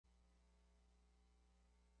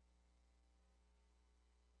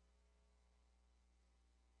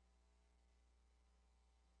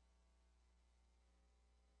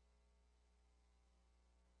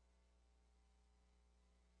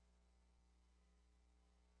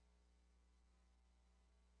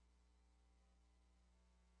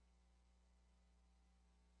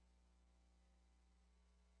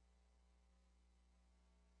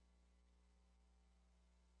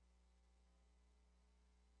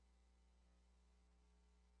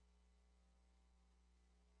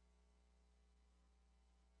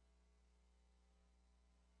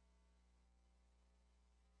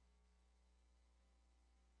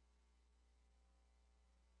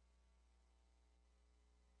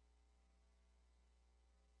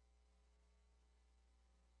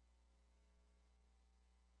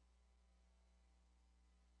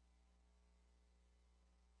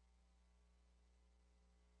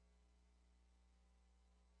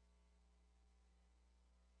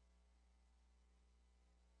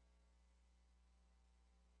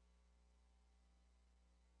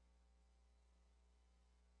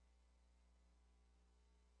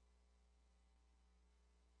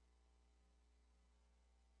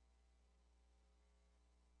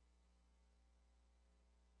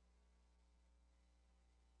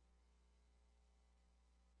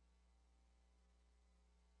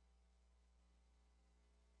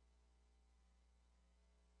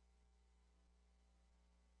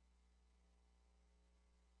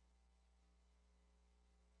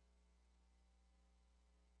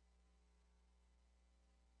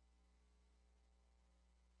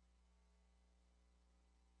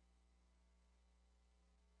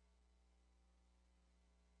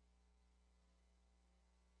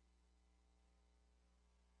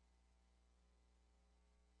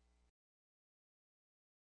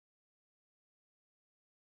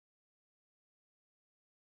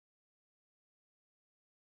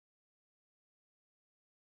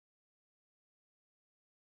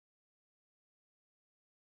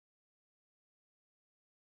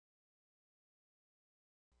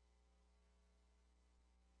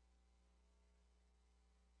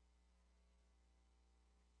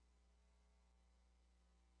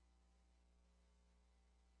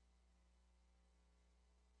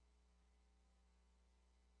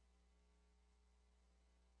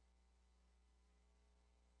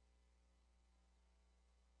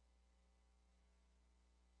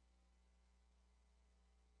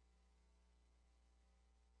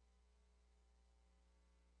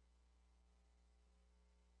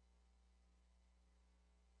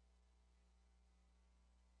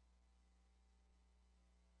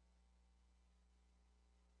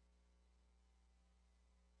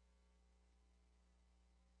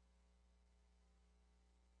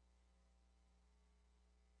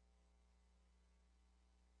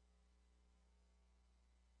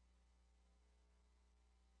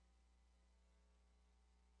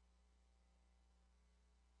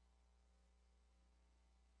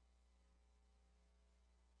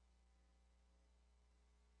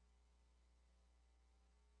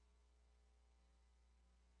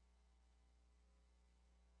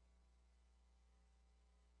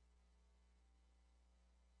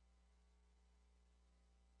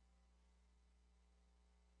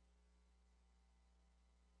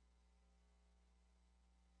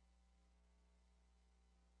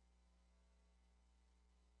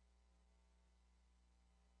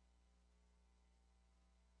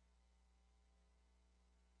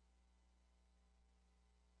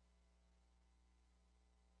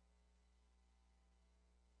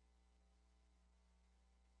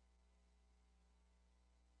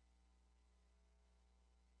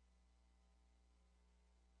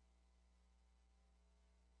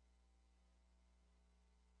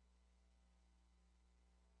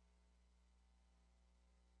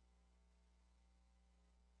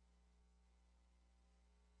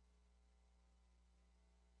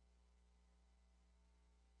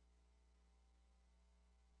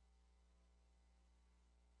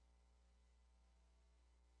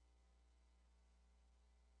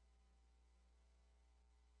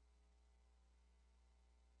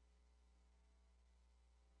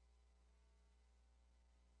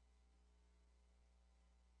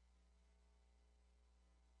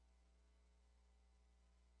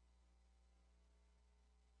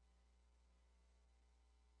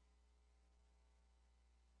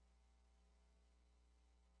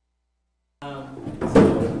So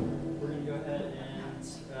we're going to go ahead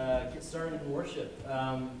and get started in worship.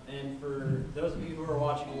 And for those of you who are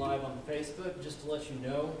watching live on Facebook, just to let you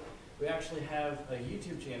know, we actually have a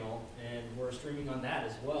YouTube channel, and we're streaming on that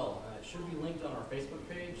as well. It should be linked on our Facebook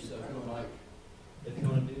page, so if you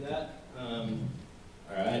want to do that. All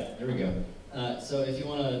right, there we go. So if you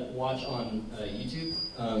want to watch on YouTube,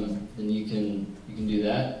 then you can do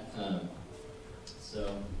that.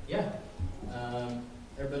 So yeah.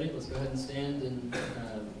 Everybody, let's go ahead and stand and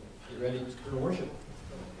get ready for worship.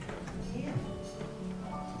 Yeah.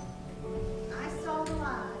 I saw the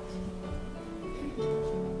light.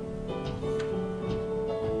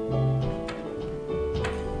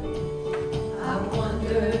 I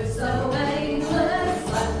wandered so aimless,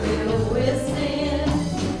 I filled with sin.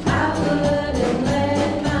 I wouldn't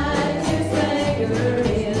let my tears linger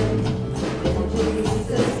in. Then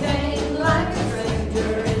Jesus came like a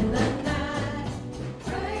stranger in the night.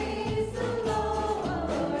 Praise the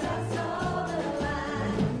Lord, I saw the light.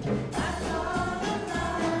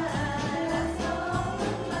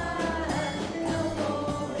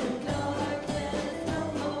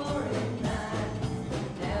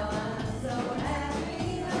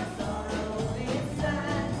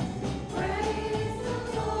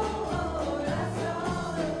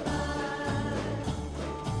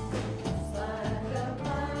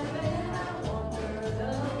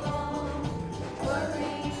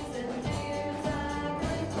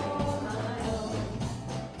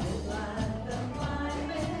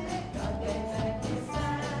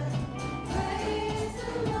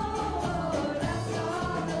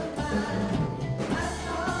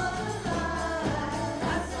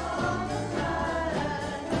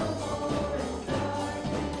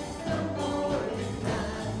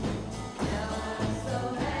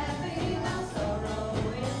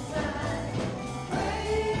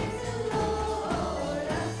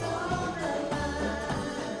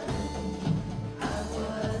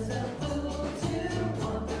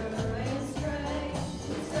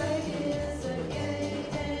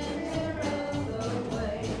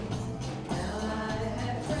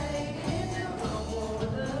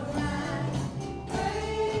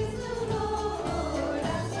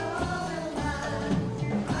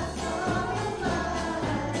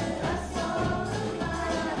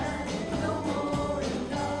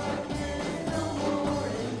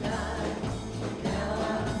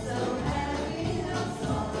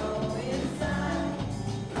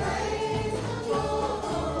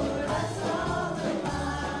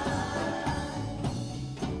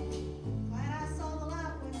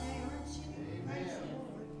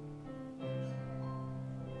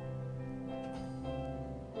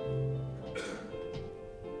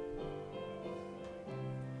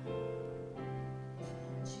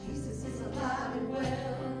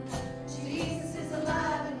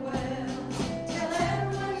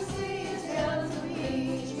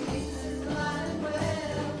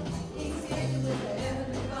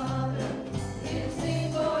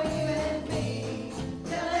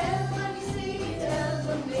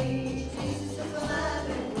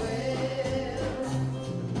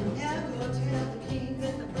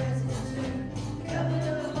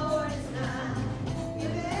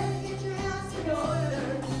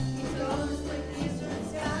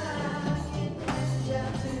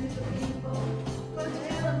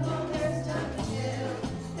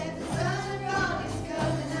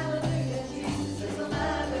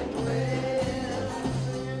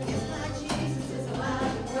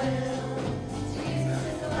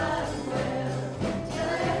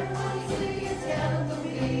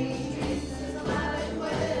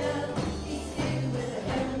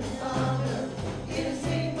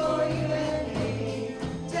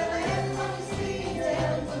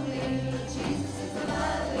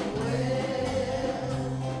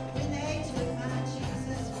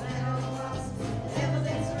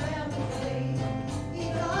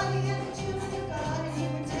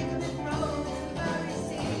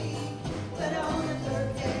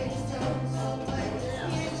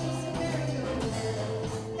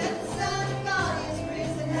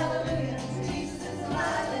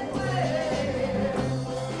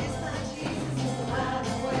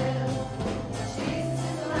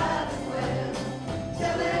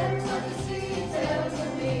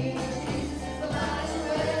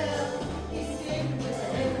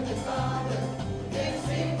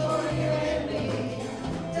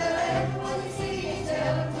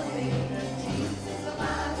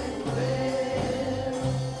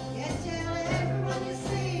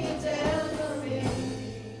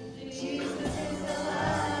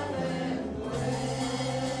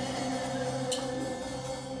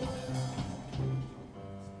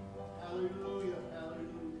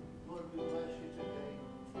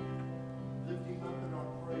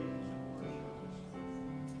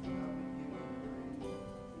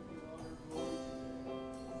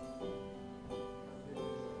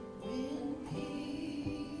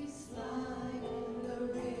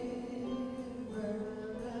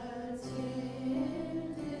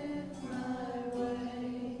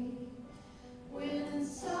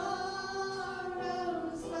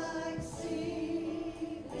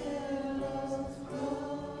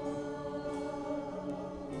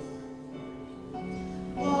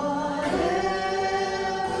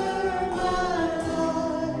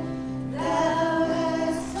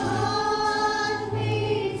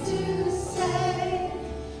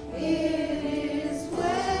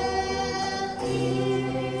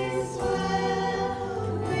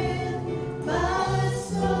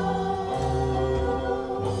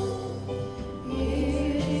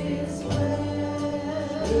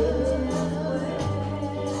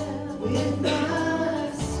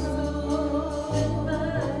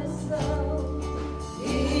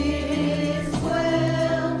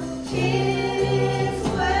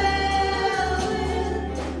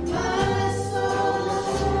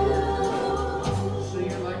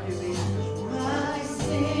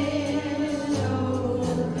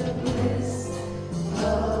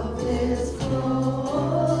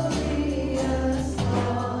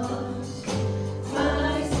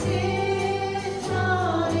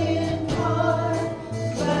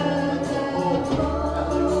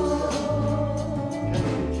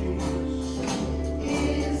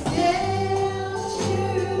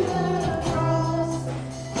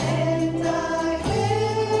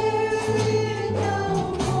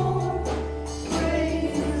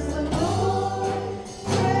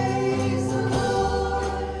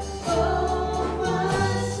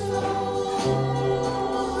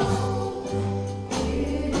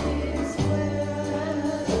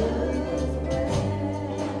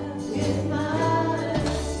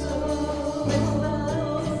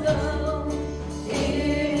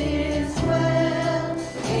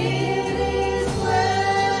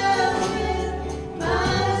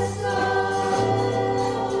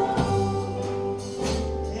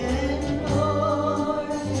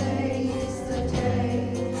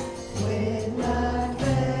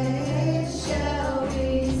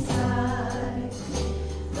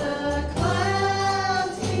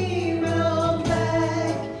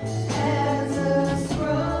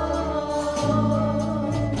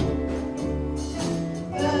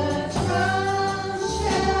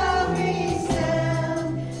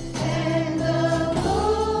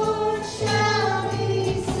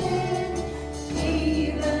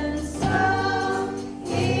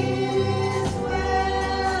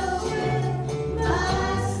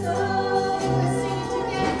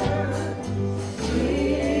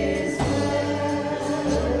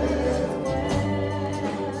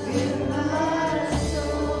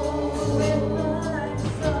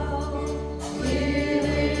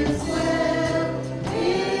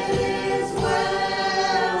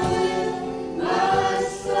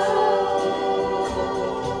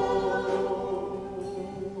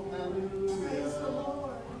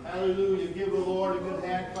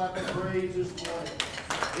 praise this morning.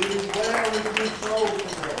 It is well with your soul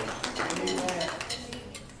today. Amen.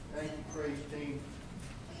 Thank you, praise team.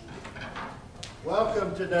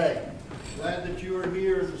 Welcome today. Glad that you are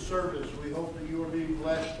here in the service. We hope that you are being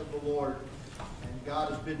blessed of the Lord. And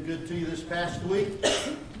God has been good to you this past week.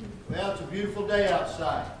 Well, it's a beautiful day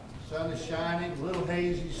outside. The sun is shining, a little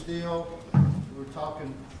hazy still. We were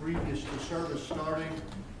talking previous to service starting.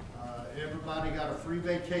 Everybody got a free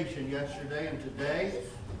vacation yesterday and today.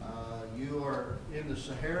 You are in the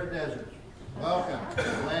Sahara Desert. Welcome.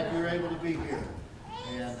 Glad you're able to be here.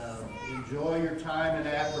 And enjoy your time in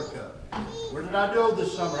Africa. Where did I go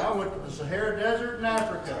this summer? I went to the Sahara Desert in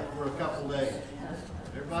Africa for a couple days.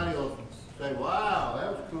 Everybody will say, wow,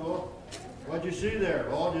 that was cool. What'd you see there?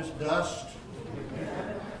 All just dust.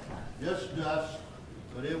 Just dust.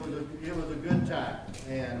 But it was a good time.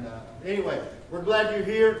 And anyway, we're glad you're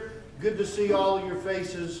here. Good to see all of your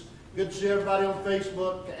faces. Good to see everybody on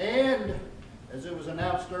Facebook. And as it was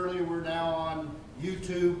announced earlier, we're now on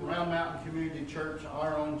YouTube, Round Mountain Community Church,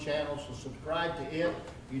 our own channel. So subscribe to it.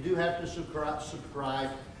 You do have to subscribe.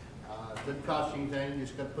 It doesn't cost you anything. You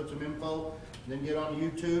just got to put some info. Then get on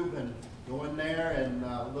YouTube and go in there and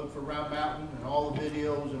look for Round Mountain, and all the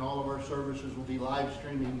videos and all of our services will be live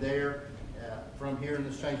streaming there from here in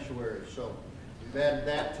the sanctuary. So we've added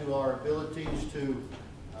that to our abilities to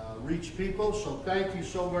reach people. So thank you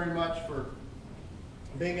so very much for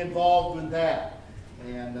being involved with that.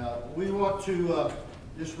 And we want to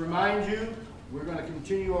just remind you, we're going to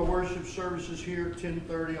continue our worship services here at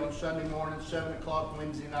 10:30 on Sunday morning, 7 o'clock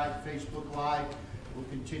Wednesday night, Facebook Live. We'll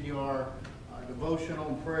continue our devotional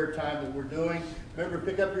and prayer time that we're doing. Remember,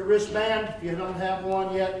 pick up your wristband. If you don't have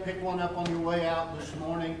one yet, pick one up on your way out this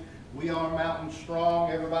morning. We are Mountain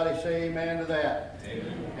Strong. Everybody say amen to that.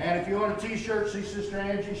 Amen. And if you want a t-shirt, see Sister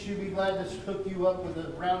Angie. She'd be glad to hook you up with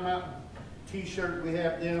a Round Mountain t-shirt. We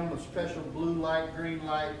have them, a special blue light, green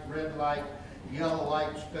light, red light, yellow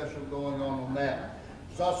light special going on that.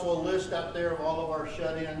 There's also a list out there of all of our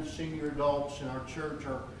shut-ins, senior adults in our church,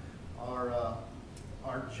 our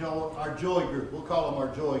joy group. We'll call them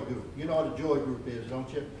our joy group. You know what a joy group is, don't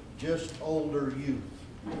you? Just older youth.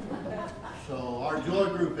 So our joy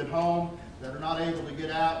group at home that are not able to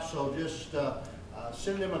get out, so just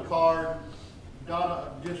send them a card,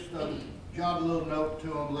 jot a little note to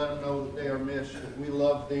them, let them know that they are missed, that we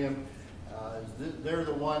love them. They're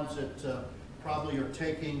the ones that probably are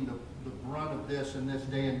taking the brunt of this in this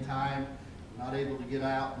day and time, not able to get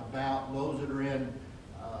out and about. Those that are in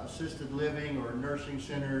assisted living or nursing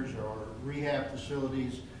centers or rehab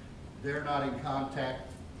facilities, they're not in contact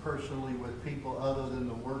personally with people other than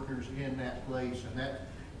the workers in that place, and that's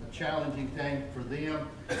a challenging thing for them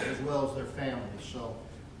as well as their families. So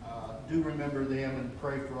do remember them and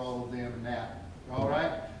pray for all of them in that. All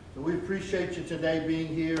right? So we appreciate you today being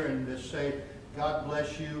here, and just say God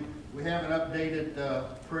bless you. We have an updated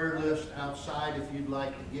prayer list outside if you'd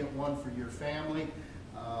like to get one for your family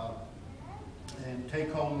and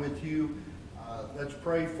take home with you. Let's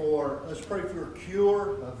pray for a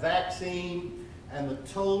cure, a vaccine, and the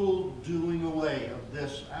total doing away of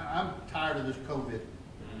this. I'm tired of this COVID.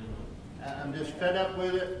 I'm just fed up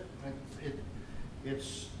with it.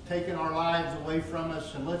 It's taken our lives away from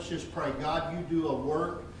us, and let's just pray. God, you do a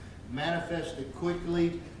work, manifest it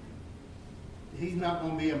quickly. He's not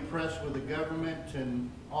going to be impressed with the government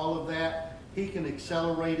and all of that. He can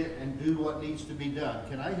accelerate it and do what needs to be done.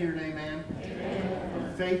 Can I hear an amen?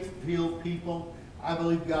 Amen. Faith-filled people, I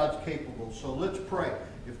believe God's capable. So let's pray.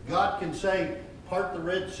 If God can say, part the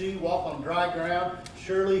Red Sea, walk on dry ground,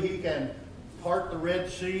 surely He can part the Red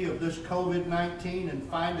Sea of this COVID-19 and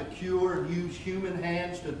find a cure and use human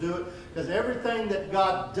hands to do it. Because everything that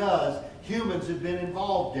God does, humans have been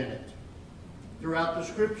involved in it throughout the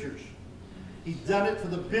Scriptures. He's done it for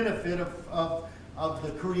the benefit of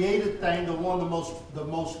the created thing, the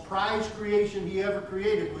most prized creation He ever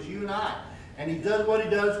created was you and I. And He does what He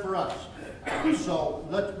does for us. So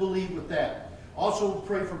let's believe with that. Also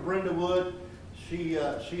pray for Brenda Wood. She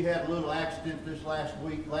had a little accident this last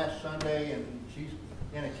Sunday, and she's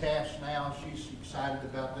in a cast now. She's excited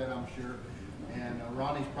about that, I'm sure. And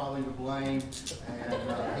Ronnie's probably to blame, and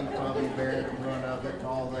he's probably bearing the brunt of it and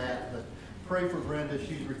all that. But pray for Brenda.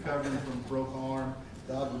 She's recovering from a broken arm.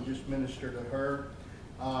 God will just minister to her.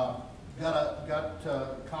 Got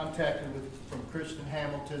contacted from Kristen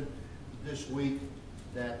Hamilton this week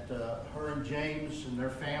that her and James and their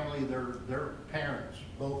family, their parents,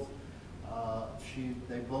 both.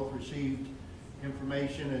 They both received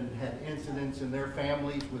information and had incidents in their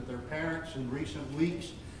families with their parents in recent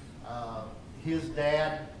weeks. His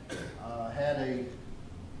dad had a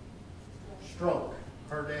stroke.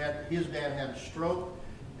 His dad had a stroke,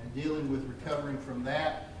 and dealing with recovering from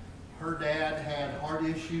that. Her dad had heart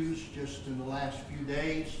issues just in the last few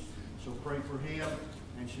days, so pray for him.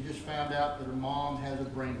 And she just found out that her mom has a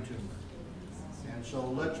brain tumor. And so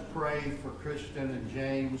let's pray for Kristen and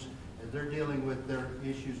James as they're dealing with their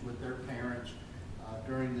issues with their parents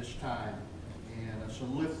during this time. And so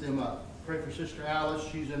lift them up. Pray for Sister Alice.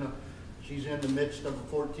 She's in the midst of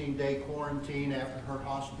a 14-day quarantine after her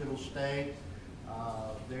hospital stay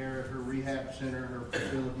there at her rehab center, her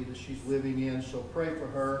facility that she's living in. So pray for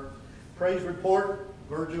her. Praise report.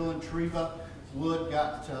 Virgil and Treva Wood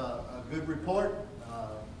got a good report.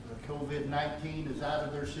 The COVID-19 is out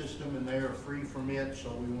of their system and they are free from it. So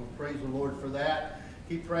we want to praise the Lord for that.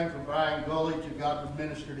 Keep praying for Brian Gully, to God would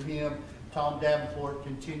minister to him. Tom Davenport,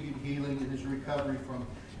 continued healing in his recovery from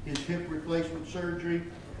his hip replacement surgery.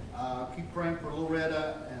 Keep praying for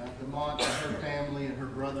Loretta DeMont and her family and her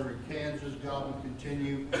brother in Kansas. God will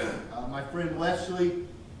continue. My friend Wesley,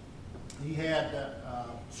 he had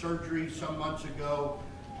surgery some months ago,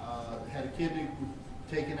 had a kidney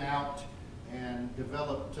taken out and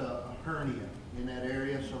developed a hernia in that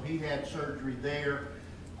area. So he had surgery there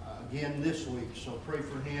again this week. So pray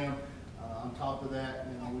for him. On top of that,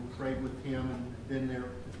 we prayed with him and been there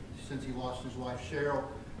since he lost his wife Cheryl.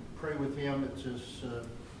 Pray with him. It just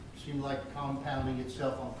seemed like compounding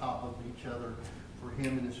itself on top of each other for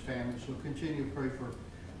him and his family. So continue to pray for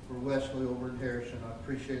Wesley over in Harrison. I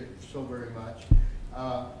appreciate it so very much.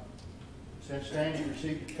 Since Sandy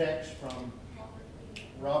received a text from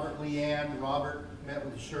Robert Leanne. Robert met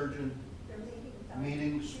with the surgeon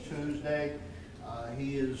meetings Tuesday.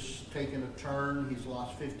 He has taken a turn. He's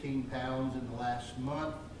lost 15 pounds in the last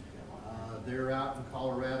month. They're out in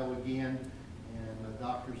Colorado again, and the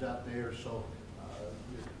doctor's out there. So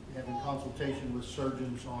having consultation with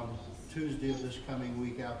surgeons on Tuesday of this coming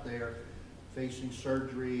week out there, facing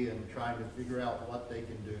surgery and trying to figure out what they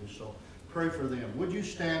can do. So pray for them. Would you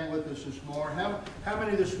stand with us this morning? How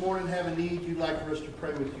many this morning have a need you'd like for us to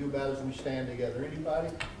pray with you about as we stand together? Anybody?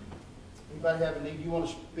 Anybody have a need? You want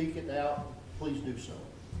to speak it out? Please do so.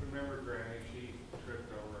 Remember Granny, she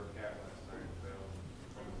tripped over a cat last night and fell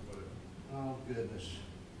from the foot. Oh, goodness.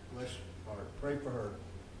 Bless her heart. Pray for her.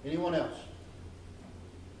 Anyone else?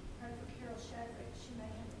 Pray for Carol Shadrick. She may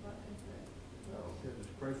have a broken foot. Oh, goodness.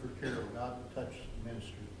 Pray for Carol. God will touch the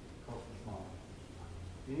ministry. Copeland's mom.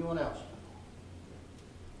 Anyone else?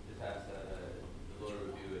 Just ask that the Lord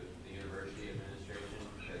would be with the university administration,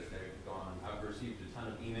 because I've received a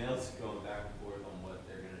ton of emails going back and forth on what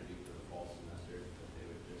they're going to do for the fall semester, that they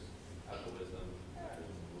would just have the wisdom.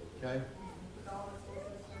 Okay. With all the school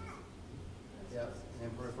systems. Yeah,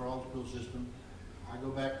 and pray for all the school system. I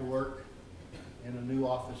go back to work in a new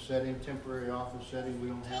office setting, temporary office setting. We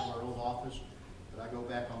don't have our old office, but I go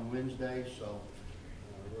back on Wednesday, so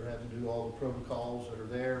we're having to do all the protocols that are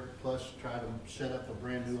there, plus try to set up a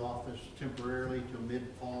brand new office temporarily till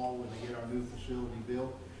mid-fall when they get our new facility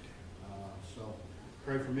built. So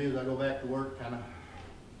pray for me as I go back to work.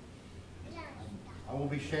 I won't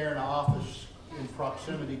be sharing an office in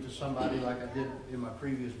proximity to somebody like I did in my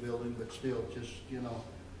previous building, but still, just,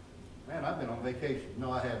 man, I've been on vacation.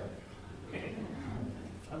 No, I haven't.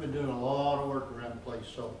 I've been doing a lot of work around the place,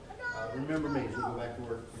 so remember me as we go back to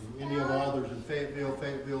work. And any of the others in Fayetteville,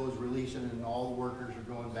 Fayetteville is releasing, and all the workers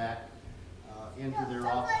are going back into their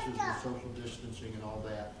offices with social distancing and all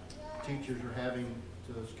that. Teachers are having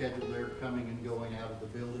to schedule their coming and going out of the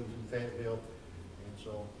buildings in Fayetteville, and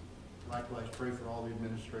so likewise pray for all the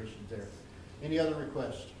administrations there. Any other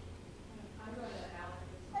requests? I'm going to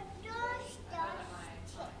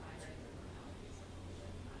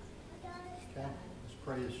Okay, let's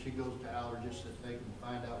pray as she goes to allergists that they can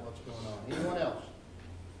find out what's going on. Anyone else?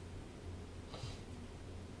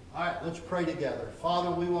 All right, let's pray together.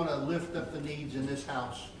 Father, we want to lift up the needs in this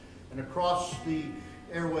house and across the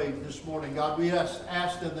airwaves this morning. God, we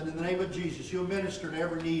ask them that in the name of Jesus, you'll minister to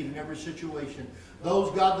every need and every situation.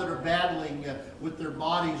 Those, God, that are battling with their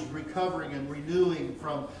bodies recovering and renewing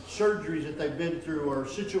from surgeries that they've been through or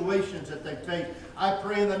situations that they've faced, I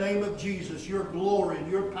pray in the name of Jesus, your glory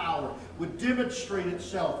and your power would demonstrate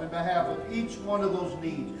itself in behalf of each one of those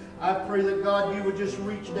needs. I pray that, God, you would just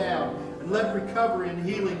reach down and let recovery and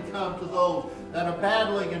healing come to those that are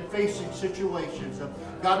battling and facing situations.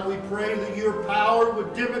 God, we pray that your power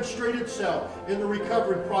would demonstrate itself in the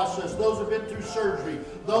recovery process. Those who have been through surgery,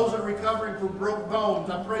 those that are recovering from bones.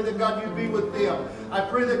 I pray that, God, you be with them. I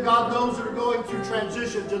pray that, God, those that are going through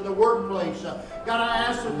transitions in the workplace, God, I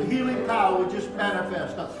ask that the healing power would just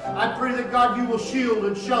manifest. I pray that, God, you will shield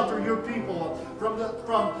and shelter your people from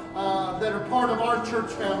that are part of our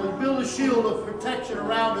church family. Build a shield of protection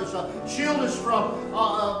around us. Shield us from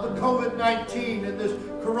the COVID-19 and this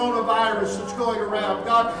coronavirus that's going around.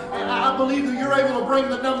 God, I believe that you're able to bring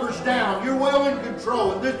the numbers down. You're well in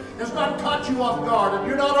control, and this has not caught you off guard, and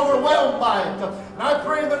you're not overwhelmed by it. And I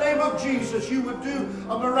pray in the name of Jesus you would do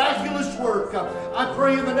a miraculous work. I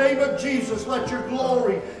pray in the name of Jesus, let your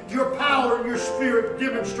glory, your power, and your spirit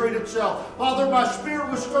demonstrate itself. Father, my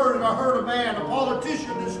spirit was stirred, and I heard a man, a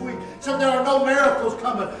politician this week, said there are no miracles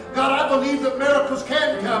coming. God, I believe that miracles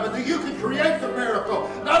can come, and that you can create the miracle,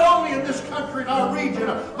 not only in this country, in our region,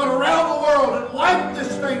 but around the world, and wipe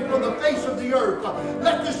this thing from the face of the earth.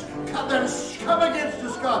 Let this that has come against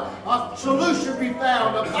us, God, a solution be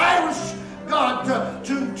found, a virus, God,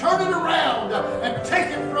 to turn it around and take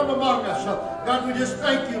it from among us. God, we just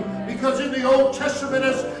thank you, because in the Old Testament,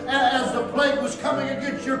 as the plague was coming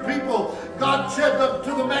against your people, God said to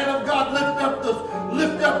the man of God,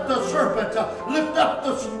 lift up the serpent, lift up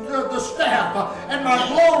the staff, and my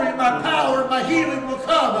glory and my power and my healing will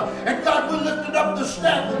come. And God, we lifted up the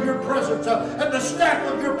staff of your presence and the staff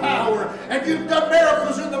of your power. And you've done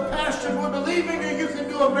miracles in the past, and we're believing that you can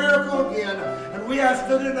do a miracle again. And we ask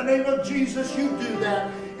that in the name of Jesus, you do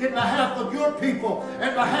that in behalf of your people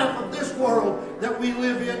and behalf of this world that we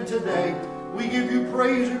live in today. We give you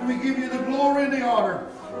praise and we give you the glory and the honor.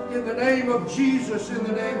 In the name of Jesus, in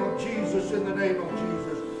the name of Jesus, in the name of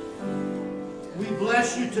Jesus. We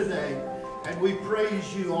bless you today and we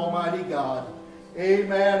praise you, Almighty God.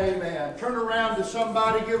 Amen, amen. Turn around to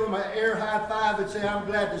somebody, give them an air high five and say, I'm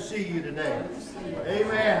glad to see you today.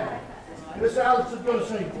 Amen. Miss Alice is going to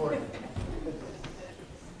sing for you.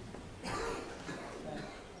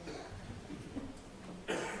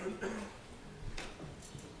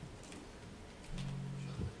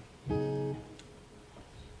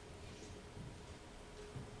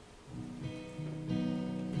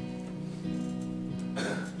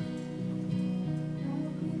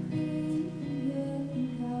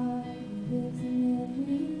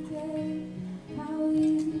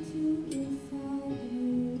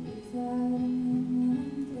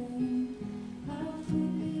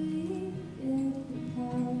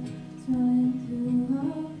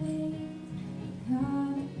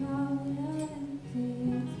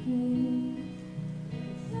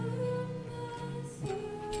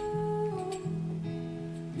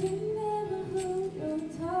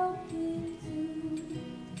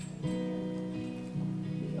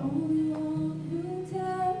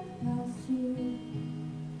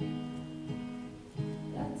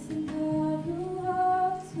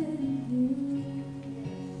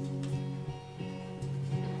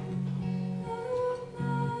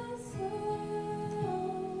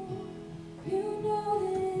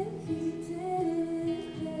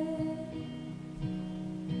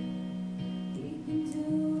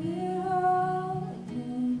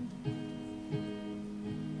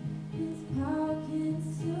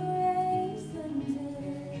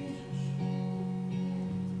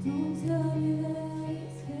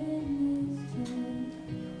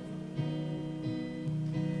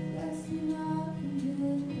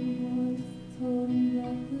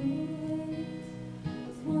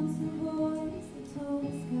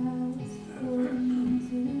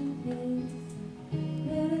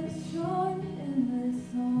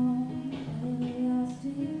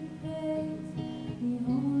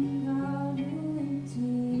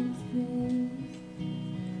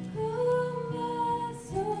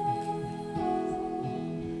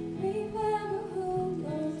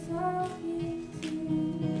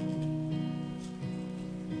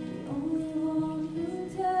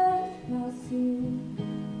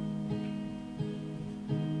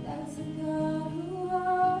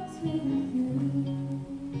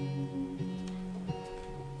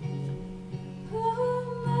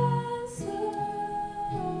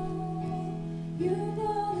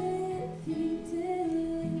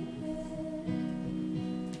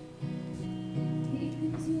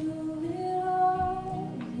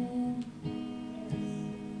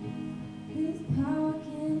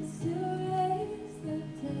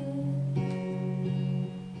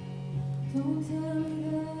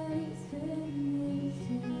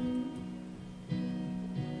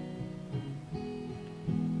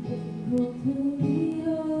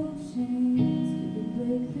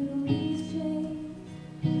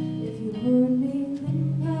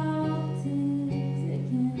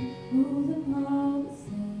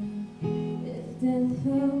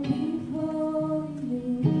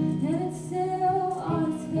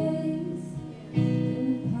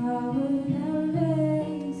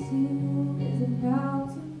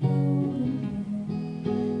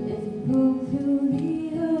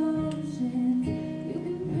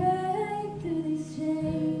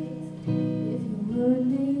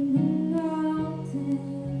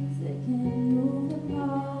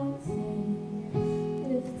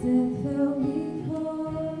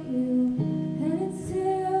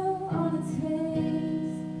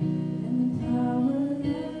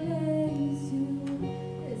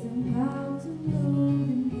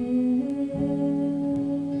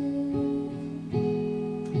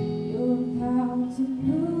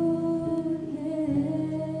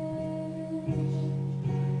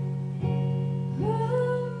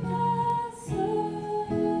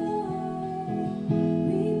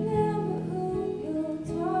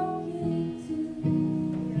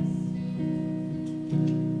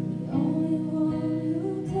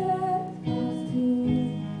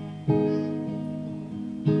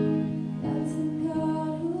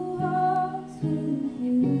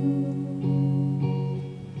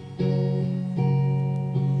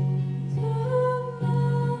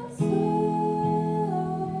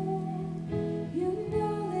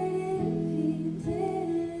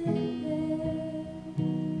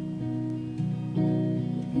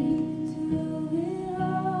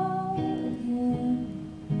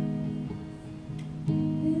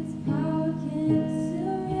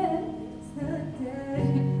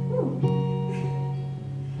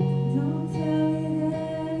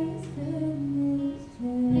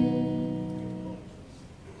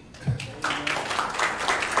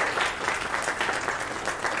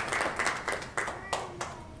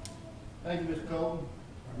 Thank you, Ms. Colton,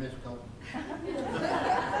 or Miss Colton.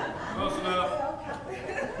 Close enough.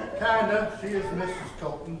 Kinda, she is Mrs.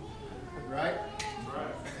 Colton, right?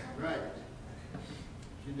 Right. Right.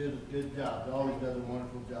 She did a good job, always does a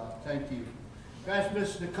wonderful job. Thank you. Ask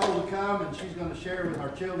Miss Nicole to come, and she's going to share with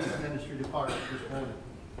our children's ministry department this morning.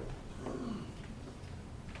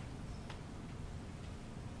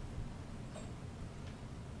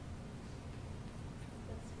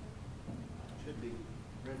 Should be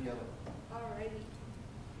red and yellow. Alrighty.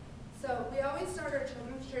 So we always start our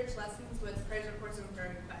children's church lessons with praise reports and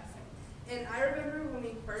prayer requests. And I remember when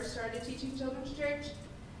we first started teaching children's church,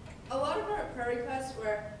 a lot of our prayer requests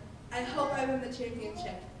were, I hope I win the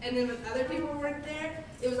championship. And then when other people weren't there,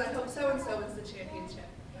 it was, I hope so-and-so wins the championship.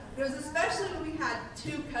 It was especially when we had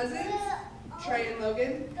two cousins, Trey and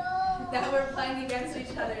Logan, that were playing against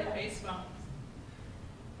each other in baseball.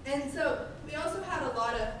 And so we also had a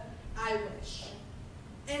lot of I wish.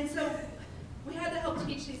 And so we had to help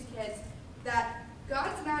teach these kids that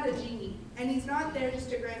God's not a genie, and he's not there just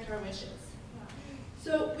to grant our wishes.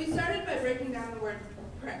 So we started by breaking down the word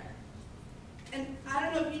prayer. And I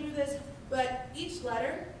don't know if you knew this, but each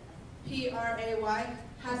letter, P-R-A-Y,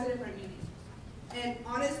 has a different meaning. And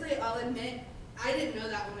honestly, I'll admit, I didn't know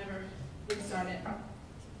that whenever we started.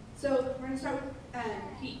 So we're going to start with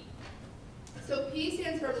P. So P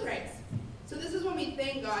stands for praise. So this is when we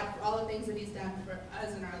thank God for all the things that he's done for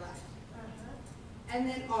us in our life. And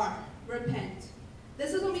then R, repent.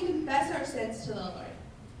 This is when we confess our sins to the Lord.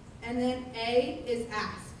 And then A is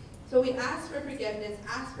ask. So we ask for forgiveness,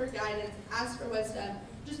 ask for guidance, ask for wisdom.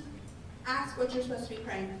 Just ask what you're supposed to be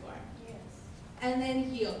praying for. Yes. And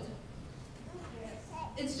then yield. Yes.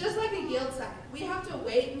 It's just like a yield sign. We have to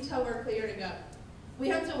wait until we're clear to go. We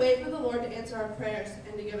have to wait for the Lord to answer our prayers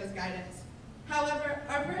and to give us guidance. However,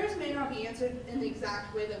 our prayers may not be answered in the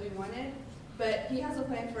exact way that we wanted, but he has a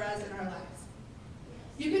plan for us in our lives.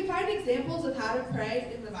 You can find examples of how to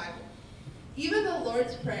pray in the Bible. Even the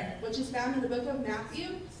Lord's Prayer, which is found in the book of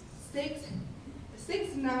Matthew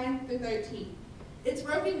 6:9 through 13. It's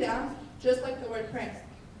broken down just like the word prayer.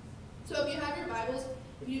 So if you have your Bibles,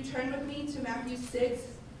 if you turn with me to Matthew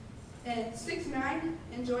 6:9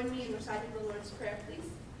 and join me in reciting the Lord's Prayer, please.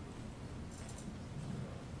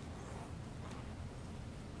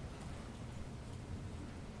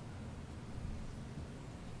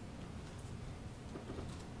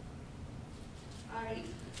 Alright.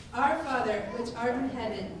 Our Father, which art in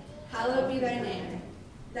heaven, hallowed be thy name.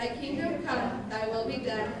 Thy kingdom come, thy will be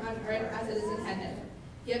done on earth as it is in heaven.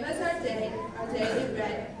 Give us our daily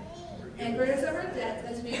bread, and forgive us our debts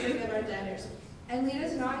as we forgive our debtors. And lead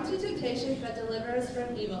us not into temptation, but deliver us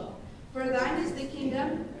from evil. For thine is the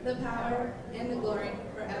kingdom, the power, and the glory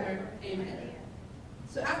forever. Amen.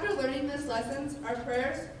 So after learning these lessons, our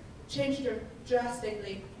prayers changed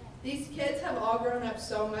drastically. These kids have all grown up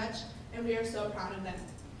so much, and we are so proud of them.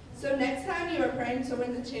 So next time you are praying to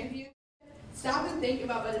win the championship, stop and think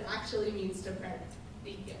about what it actually means to pray.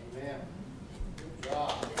 Thank you. Amen. Good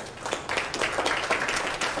job.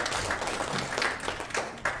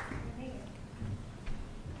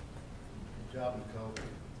 Good job, Nicole.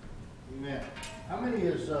 Amen. How many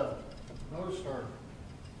has noticed our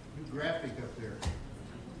new graphic up there?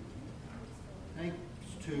 Thanks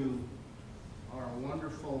to our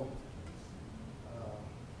wonderful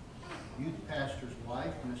youth pastor's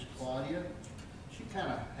wife, Miss Claudia. She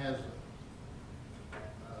kind of has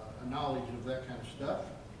a knowledge of that kind of stuff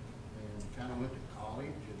and kind of went to college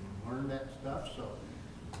and learned that stuff. So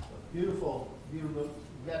beautiful, beautiful.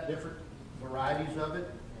 We've got different varieties of it,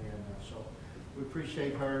 and so we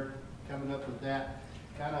appreciate her coming up with that.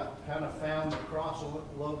 Kind of found the cross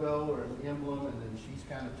logo or the emblem, and then she's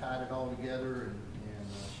kind of tied it all together, and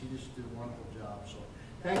she just did a wonderful job. So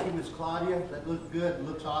thank you, Miss Claudia. That looks good. It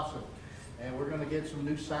looks awesome. And we're going to get some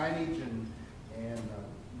new signage and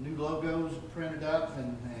new logos printed up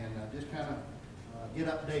and just kind of get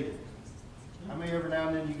updated. How many every now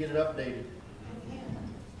and then you get it updated?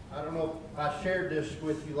 I don't know if I shared this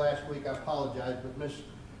with you last week. I apologize, but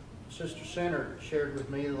Sister Center shared with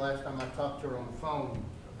me the last time I talked to her on the phone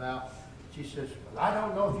about, she says, well, I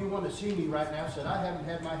don't know if you want to see me right now. I said, I haven't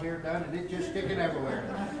had my hair done and it's just sticking everywhere.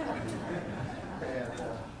 And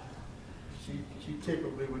she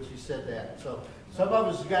tickled me when she said that. So some of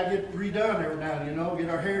us got to get redone every now and then, get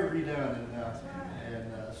our hair redone.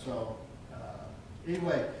 So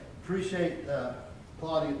anyway, appreciate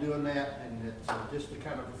Claudia doing that, and it's just a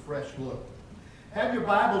kind of a fresh look. Have your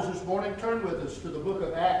Bibles this morning. Turn with us to the book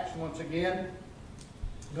of Acts once again.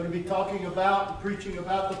 I'm going to be talking about and preaching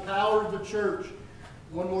about the power of the church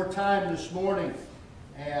one more time this morning.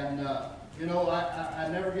 And, I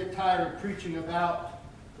never get tired of preaching about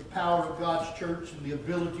the power of God's church and the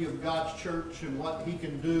ability of God's church and what He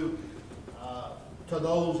can do to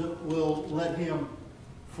those that will let Him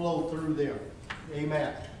flow through them.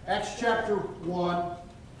 Amen. Acts chapter 1,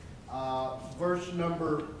 verse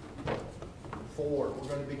number 4. We're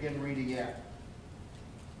going to begin reading at.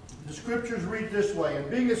 The scriptures read this way, and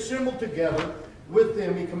being assembled together with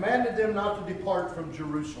them, He commanded them not to depart from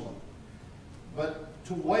Jerusalem, but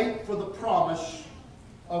to wait for the promise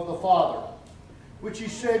of the Father, which He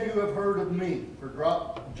said, you have heard of me. For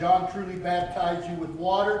John truly baptized you with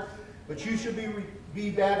water, but you shall be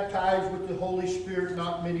baptized with the Holy Spirit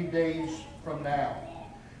not many days from now.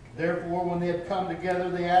 Therefore, when they had come together,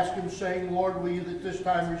 they asked Him, saying, Lord, will you at this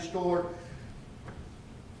time restore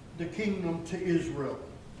the kingdom to Israel?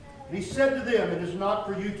 And He said to them, it is not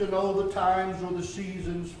for you to know the times or the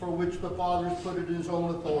seasons for which the Father has put it in His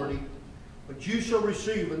own authority, but you shall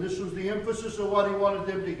receive, and this was the emphasis of what He wanted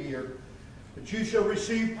them to hear, but you shall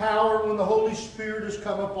receive power when the Holy Spirit has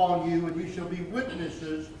come upon you, and you shall be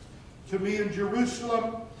witnesses to me in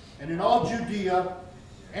Jerusalem and in all Judea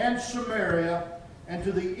and Samaria and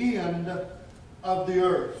to the end of the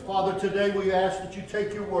earth. Father, today we ask that you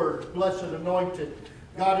take your word, blessed, anointed.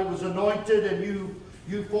 God, it was anointed, and you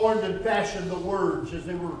formed and fashioned the words as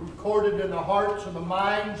they were recorded in the hearts and the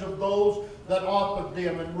minds of those that authored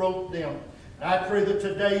them and wrote them. And I pray that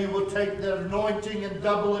today you will take that anointing and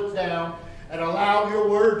double it down and allow your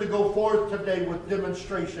word to go forth today with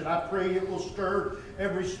demonstration. I pray it will stir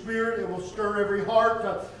every spirit, it will stir every heart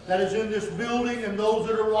that is in this building, and those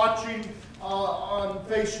that are watching on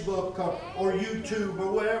Facebook or YouTube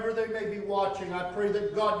or wherever they may be watching. I pray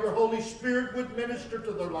that God, your Holy Spirit would minister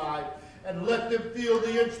to their lives, and let them feel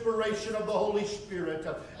the inspiration of the Holy Spirit,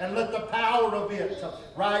 and let the power of it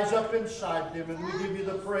rise up inside them. And we give you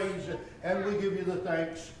the praise and we give you the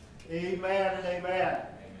thanks. Amen and amen.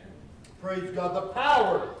 Praise God. The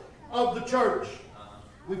power of the church.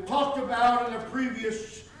 We've talked about in the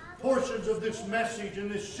previous portions of this message in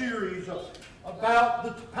this series about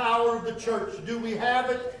the power of the church. Do we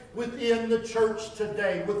have it within the church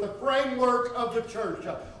today, with the framework of the church?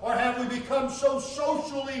 Or have we become so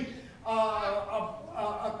socially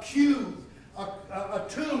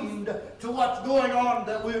attuned to what's going on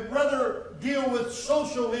that we'd rather deal with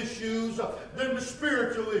social issues than the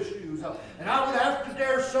spiritual issues? And I would have to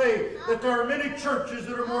dare say that there are many churches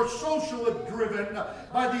that are more socially driven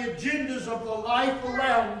by the agendas of the life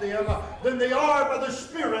around them than they are by the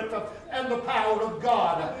Spirit and the power of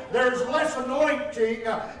God. There's less anointing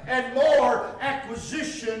and more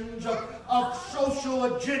acquisitions of social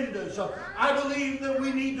agendas. I believe that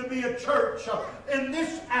we need to be a church in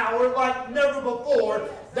this hour like never before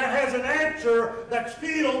that has an answer that's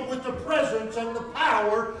filled with the presence and the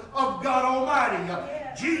power of God Almighty.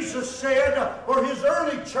 Jesus said, for His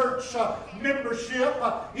early church membership,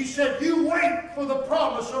 He said, you wait for the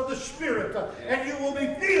promise of the Spirit, and you will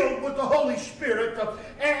be filled with the Holy Spirit.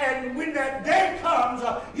 And when that day comes,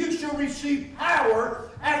 you shall receive power,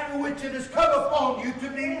 after which it has come upon you to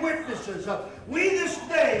be witnesses. We this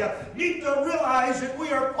day need to realize that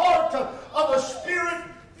we are part of a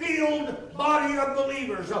Spirit-filled body of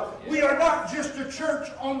believers. We are not just a church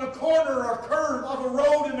on the corner or curve of a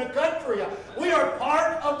road in the country. We are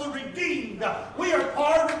part of the redeemed. We are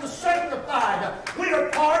part of the sanctified. We are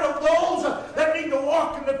part of those that need to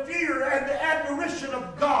walk in the fear and the admiration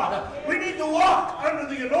of God. We need to walk under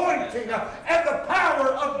the anointing and the power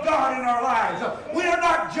of God in our lives. We are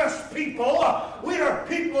not just people. We are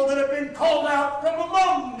people that have been called out from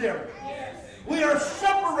among them. We are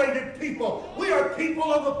separated people. We are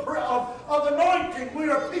people of anointing. We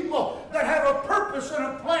are people that have a purpose and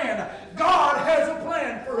a plan. God has a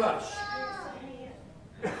plan for us.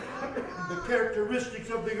 The characteristics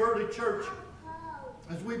of the early church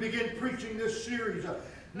as we begin preaching this series.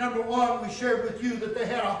 Number one, we shared with you that they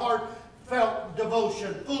had a heartfelt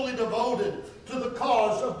devotion, fully devoted to the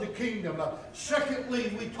cause of the kingdom.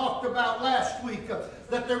 Secondly, we talked about last week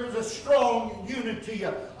that there was a strong unity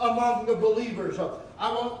among the believers.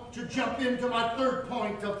 I want to jump into my third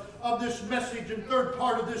point of this message and third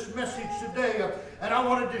part of this message today. And I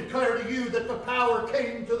want to declare to you that the power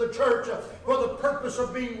came to the church for the purpose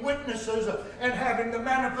of being witnesses and having the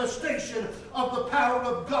manifestation of the power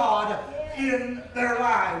of God in their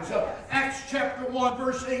lives. Acts chapter 1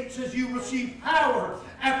 verse 8 says, you receive power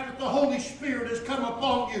after the Holy Spirit has come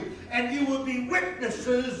upon you, and you will be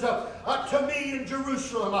witnesses to me in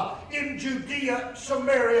Jerusalem, in Judea,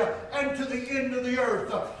 Samaria, and to the end of the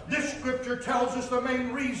earth. This scripture tells us the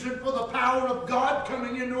main reason for the power of God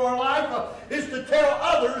coming into our life is to tell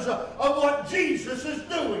others of what Jesus is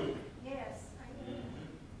doing. Yes.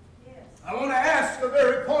 Yes. I want to ask a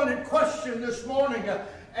very pointed question this morning.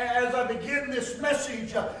 as I begin this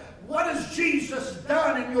message, what has Jesus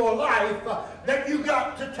done in your life that you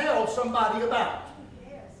got to tell somebody about?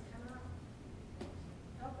 Yes, come on.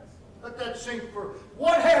 Help us, Lord. Let that sink for.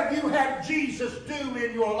 What have you had Jesus do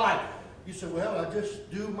in your life? You say, well, I just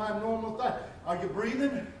do my normal thing. Are you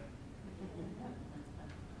breathing?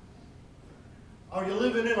 Are you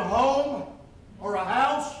living in a home or a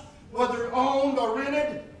house, whether owned or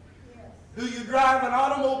rented? Yes. Do you drive an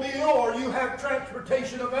automobile or you have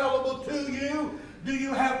transportation available to you? Do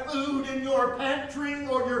you have food in your pantry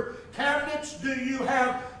or your cabinets? Do you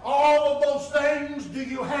have all of those things? Do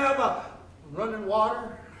you have running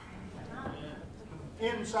water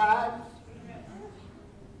inside?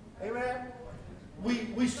 Amen?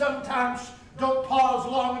 We sometimes don't pause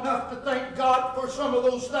long enough to thank God for some of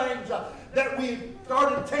those things that we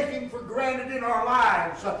started taking for granted in our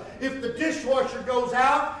lives. If the dishwasher goes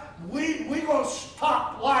out, we're going to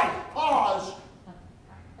stop life, pause.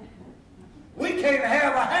 We can't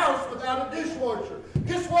have a house without a dishwasher.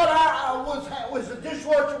 Guess what I was a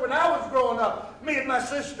dishwasher when I was growing up, me and my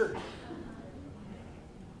sister.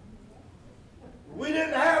 We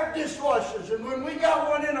didn't have dishwashers, and when we got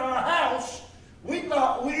one in our house, we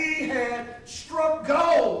thought we had struck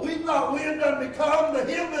gold. We thought we had done become the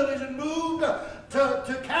hillbillies and moved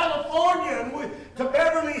to California and to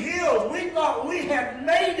Beverly Hills. We thought we had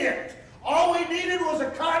made it. All we needed was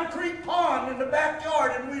a concrete pond in the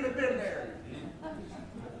backyard, and we'd have been there.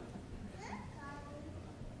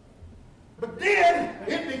 But then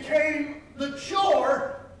it became the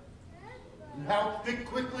chore. How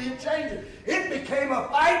quickly it changes. It became a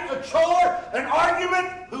fight, a chore, an argument.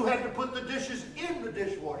 Who had to put the dishes in the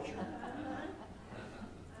dishwasher?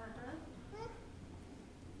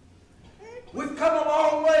 We've come a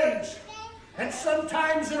long ways. And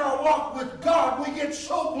sometimes in our walk with God, we get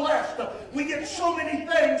so blessed. We get so many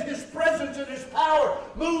things. His presence and His power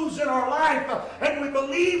moves in our life. And we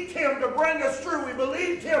believed Him to bring us through. We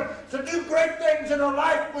believed Him to do great things in our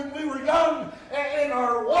life when we were young in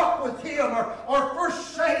our walk with Him, or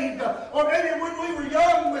first saved, or maybe when we were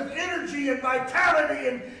young with energy and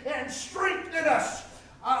vitality and strength in us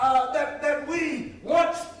that we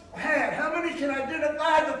once had. How many can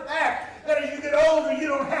identify the fact that as you get older, you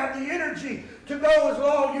don't have the energy to go as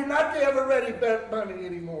long? You're not the ever-ready bunny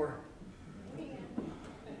anymore.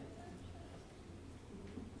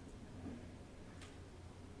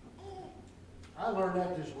 I learned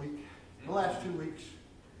that this week, the last 2 weeks.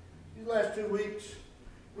 These last 2 weeks,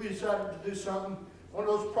 we decided to do something. One of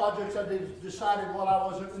those projects I decided while I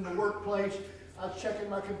wasn't in the workplace. I was checking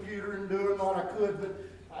my computer and doing what I could, but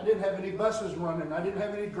I didn't have any buses running. I didn't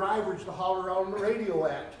have any drivers to holler on the radio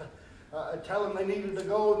at. Tell them they needed to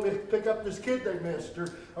go and pick up this kid they missed or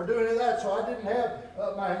do any of that. So I didn't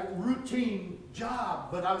have my routine job,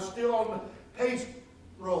 but I was still on the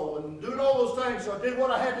payroll and doing all those things. So I did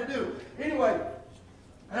what I had to do. Anyway,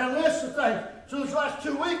 and I list the thing. So these last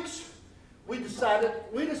 2 weeks, we decided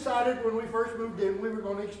when we first moved in, we were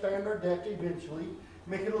going to expand our deck eventually,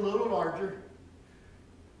 make it a little larger.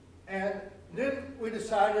 And then we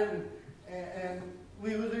decided, and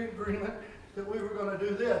we were in agreement that we were going to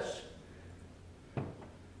do this.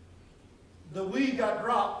 The we got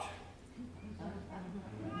dropped.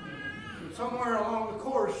 Somewhere along the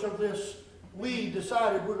course of this, we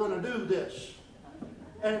decided we're going to do this.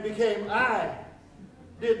 And it became I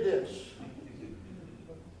did this.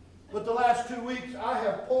 But the last 2 weeks, I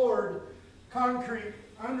have poured concrete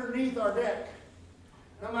underneath our deck.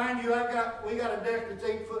 Now, mind you, we got a deck that's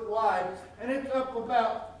 8 foot wide, and it's up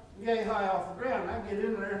about yay high off the ground. I can get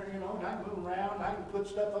in there, and I can move around. I can put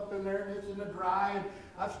stuff up in there, and it's in the dry. And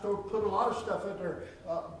I've put a lot of stuff in there,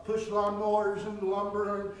 push lawnmowers and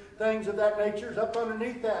lumber and things of that nature. It's up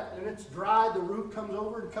underneath that, and it's dry. The roof comes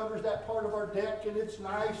over and covers that part of our deck, and it's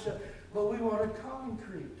nice. But we wanted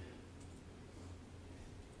concrete.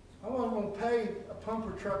 I wasn't going to pay a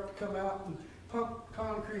pumper truck to come out and pump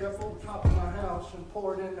concrete up over top of my house and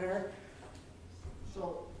pour it in there.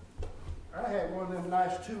 So I had one of them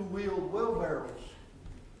nice 2-wheeled wheelbarrows,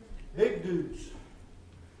 big dudes.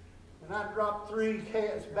 And I dropped 3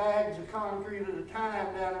 bags of concrete at a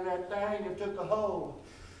time down in that thing and took a hoe.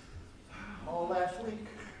 All last week,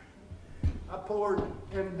 I poured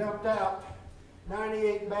and dumped out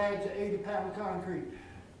 98 bags of 80-pound concrete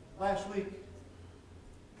last week.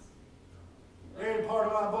 There's a part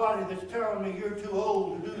of my body that's telling me you're too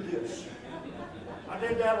old to do this. I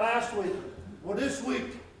did that last week. Well, this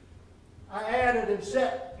week, I added and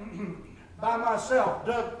set by myself.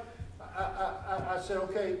 Doug, I said,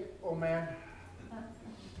 okay, old man,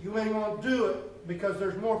 you ain't going to do it because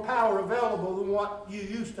there's more power available than what you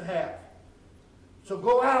used to have. So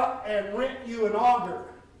go out and rent you an auger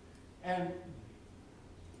and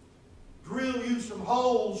drill you some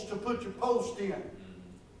holes to put your post in.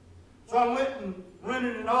 So I went and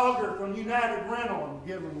rented an auger from United Rental, and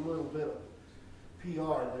give them a little bit of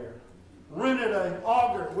PR there. Rented an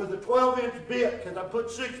auger with a 12-inch bit, because I put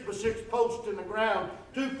 6x6 posts in the ground,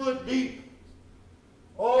 2 foot deep.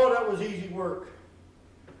 Oh, that was easy work.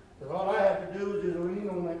 Because all I had to do was just lean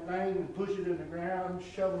on that thing and push it in the ground,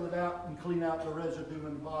 shovel it out, and clean out the residue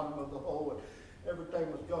in the bottom of the hole. And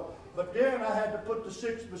everything was gone. But then I had to put the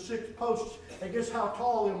 6x6 posts, and guess how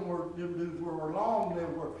tall them dudes were, long they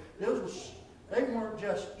were. They weren't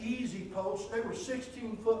just easy posts, they were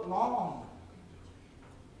 16 foot long.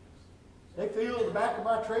 They filled the back of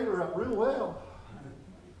my trailer up real well.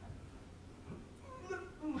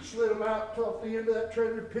 Slid them out off the end of that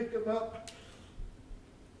trailer, picked them up.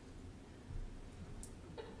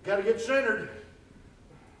 Got to get centered.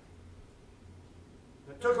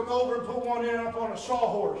 I took them over and put one in up on a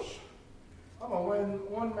sawhorse. I'm a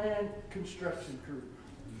one-man construction crew.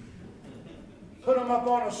 Put them up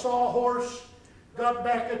on a sawhorse, got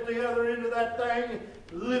back at the other end of that thing,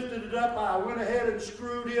 lifted it up. I went ahead and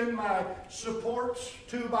screwed in my supports,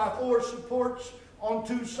 2x4 supports on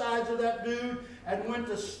 2 sides of that dude, and went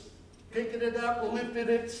to picking it up, lifted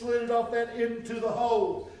it, slid it off that into the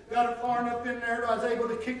hole. Got it far enough in there that I was able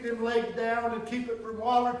to kick them legs down and keep it from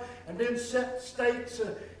wallering, and then set stakes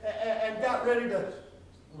and got ready to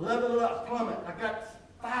level it up, plumb it. I got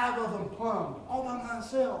 5 of them plumbed, all by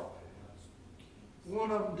myself.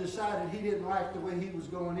 One of them decided he didn't like the way he was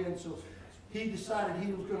going in, so he decided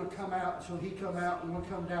he was going to come out, so he come out and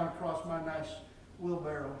come down across my nice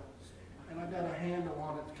wheelbarrow. And I got a handle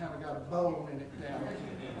on it, kind of got a bone in it down.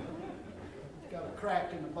 Got a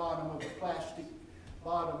crack in the bottom of the plastic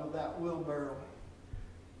bottom of that wheelbarrow.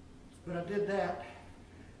 But I did that.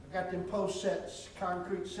 I got them post sets,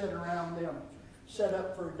 concrete set around them, set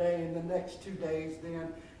up for a day, and the next 2 days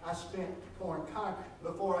then I spent pouring concrete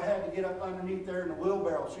before I had to get up underneath there in the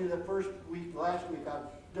wheelbarrow. See, that first week, last week, I was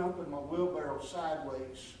dumping my wheelbarrow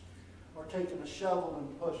sideways or taking a shovel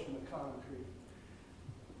and pushing the concrete.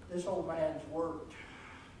 This old man's worked.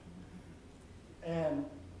 And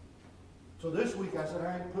so this week I said,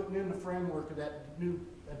 I ain't putting in the framework of that new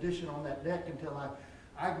addition on that deck until I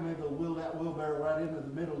can maybe wheel that wheelbarrow right into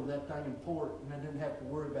the middle of that thing and pour it, and I didn't have to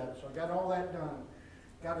worry about it. So I got all that done.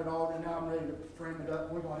 Got it all, and now I'm ready to frame it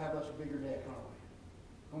up. We're going to have us a bigger deck, aren't we?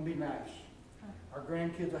 It's going to be nice. Our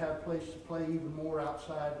grandkids will have a place to play even more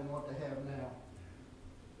outside than what they have now.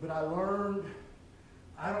 But I learned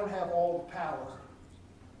I don't have all the power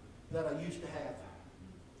that I used to have.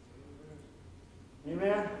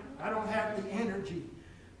 Amen? I don't have the energy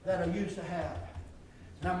that I used to have.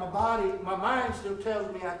 Now my mind still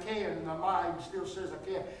tells me I can, and my mind still says I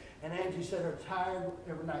can. And Angie said her tired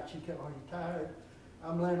every night. She kept, are you tired?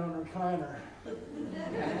 I'm laying on the recliner. I'm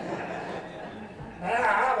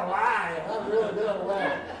a lie. I'm really doing a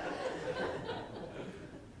lie.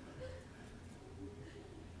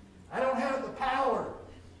 I don't have the power.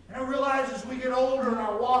 And I realize as we get older in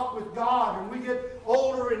our walk with God, and we get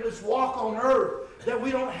older in this walk on earth, that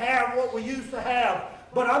we don't have what we used to have.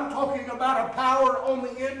 But I'm talking about a power on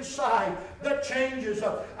the inside that changes.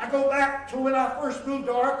 I go back to when I first moved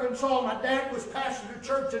to Arkansas. My dad was pastor of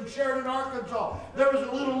church in Sheridan, Arkansas. There was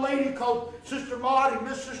a little lady called Sister Maudie.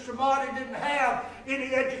 Miss Sister Maudie didn't have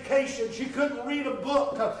any education. She couldn't read a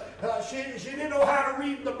book. She didn't know how to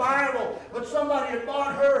read the Bible. But somebody had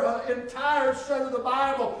bought her an entire set of the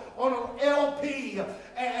Bible on an LP.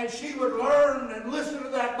 And she would learn and listen to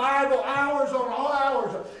that Bible hours on all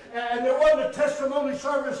hours. And there wasn't a testimony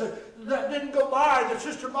service that didn't go by that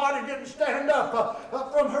Sister Maudie didn't stand up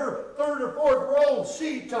from her 3rd or 4th row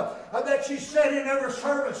seat that she sat in every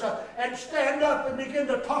service and stand up and begin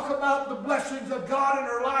to talk about the blessings of God in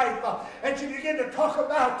her life. And she began to talk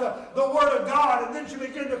about the Word of God, and then she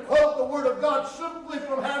began to quote the Word of God simply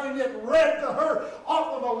from having it read to her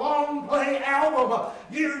off of a long play album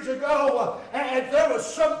years ago. And there was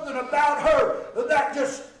something about her that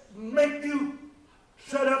just made you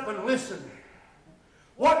shut up and listen.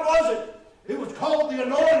 What was it? It was called the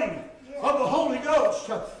anointing of the Holy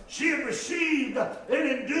Ghost. She had received an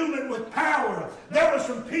endowment with power. There were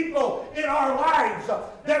some people in our lives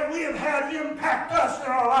that we have had impact us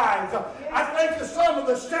in our lives. I think of some of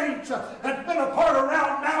the saints that been a part of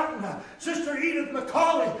Round Mountain. Sister Edith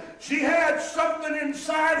McCauley, she had something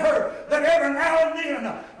inside her that every now and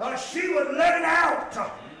then she would let it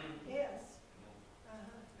out. Yes.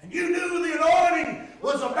 And you knew the anointing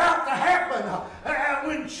was about to happen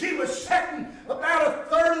when she was sitting about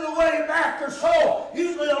 1/3 of the way back or so,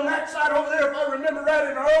 usually on that side over there, if I remember right,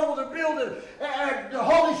 in our older building, and the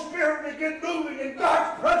Holy Spirit began moving, and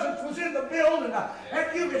God's presence was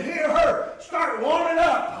and you could hear her start warming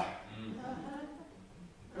up.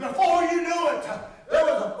 Before you knew it, there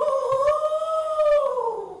was a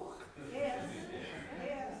woo. Yes,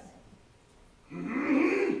 yes.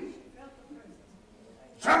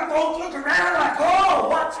 Some folks look around like, oh,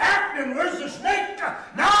 what's happening? Where's the snake?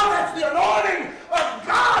 Now that's the anointing of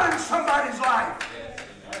God in somebody's life.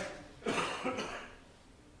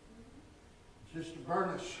 Sister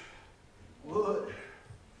Bernice Wood,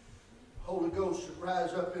 Holy Ghost would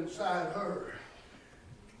rise up inside her.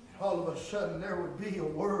 All of a sudden there would be a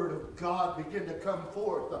word of God begin to come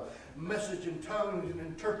forth, a message in tongues and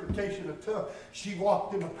interpretation of tongues. She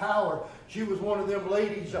walked in the power. She was one of them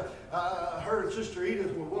ladies. Her and Sister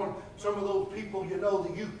Edith were one. Some of those people, you know,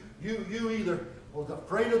 that you either was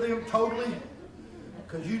afraid of them totally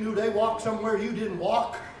because you knew they walked somewhere you didn't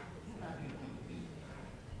walk.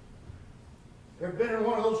 Ever been in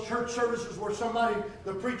one of those church services where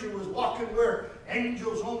the preacher was walking where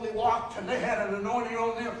angels only walked, and they had an anointing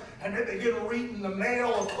on them, and they began reading the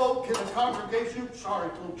mail of folk in the congregation? Sorry,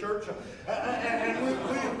 little church. And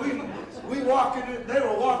we walk in it, they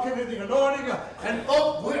were walking in the anointing, and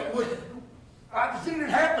folk I've seen it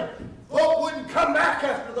happen. Folk wouldn't come back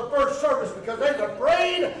after the first service because they were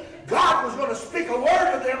afraid God was going to speak a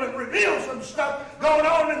word to them and reveal some stuff going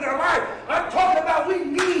on in their life. I'm talking about we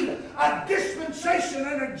need a dispensation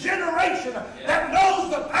and a generation that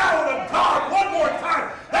knows the power of God one more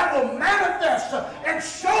time, that will manifest and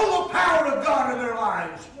show the power of God in their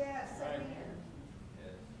lives. Yes, amen.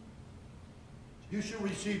 You should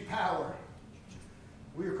receive power.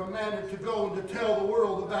 We are commanded to go and to tell the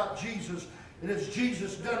world about Jesus. And has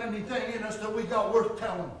Jesus done anything in us that we got worth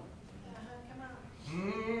telling? Come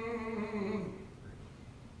on.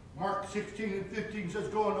 Mark 16 and 15 says,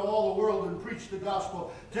 go into all the world and preach the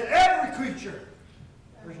gospel to every creature.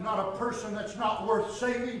 There's not a person that's not worth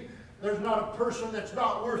saving. There's not a person that's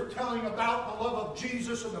not worth telling about the love of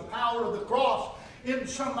Jesus and the power of the cross in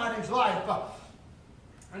somebody's life.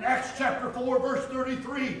 In Acts chapter 4, verse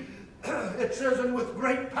 33, it says, and with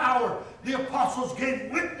great power the apostles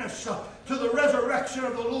gave witness to the resurrection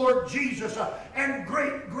of the Lord Jesus, and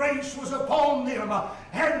great grace was upon them,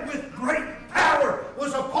 and with great power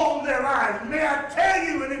was upon their lives. May I tell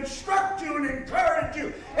you and instruct you and encourage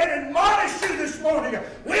you and admonish you this morning,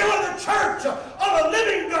 we are the church of a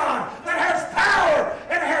living God that has power,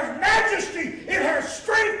 it has majesty, it has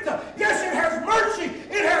strength, yes, it has mercy,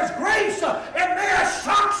 it has grace, and may I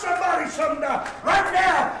shock somebody right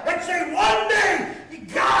now and say one day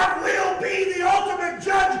God will be the ultimate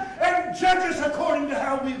judge and judge us according to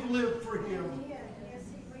how we've lived for Him. Yes,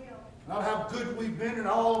 He will. Not how good we've been in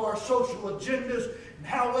all of our social agendas and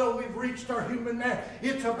how well we've reached our human man.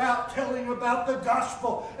 It's about telling about the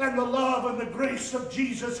gospel and the love and the grace of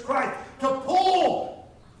Jesus Christ to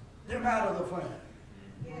pull them out of the flame.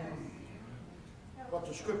 Yes. What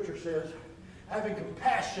the scripture says, having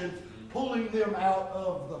compassion, pulling them out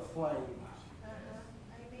of the flame. Amen.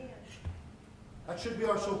 That should be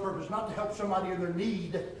our sole purpose, not to help somebody in their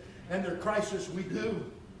need and their crisis. We do.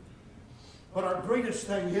 But our greatest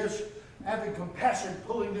thing is having compassion,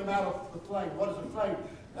 pulling them out of the flame. What is the flame?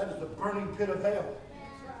 That is the burning pit of hell.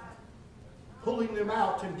 That's right. Pulling them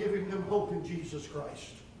out and giving them hope in Jesus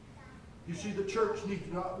Christ. You see, the church we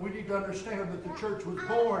need to understand that the church was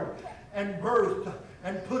born and birthed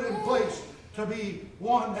and put in place to be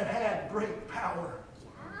one that had great power.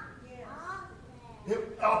 Yes.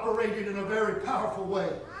 It operated in a very powerful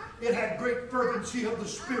way. It had great fervency of the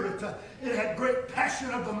Spirit. It had great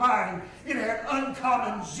passion of the mind. It had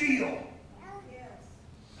uncommon zeal.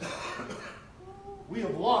 Yes. We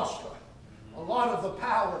have lost a lot of the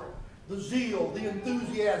power, the zeal, the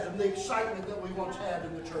enthusiasm, the excitement that we once had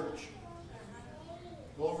in the church.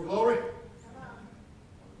 Glory, glory.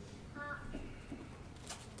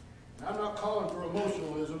 I'm not calling for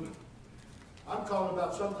emotionalism. I'm calling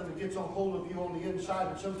about something that gets a hold of you on the inside,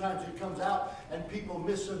 and sometimes it comes out and people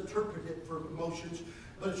misinterpret it for emotions,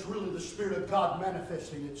 but it's really the Spirit of God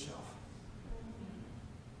manifesting itself.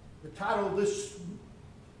 The title of this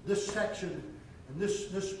section and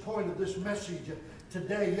this point of this message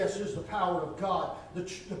today, yes, is the power of God,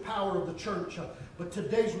 the power of the church. But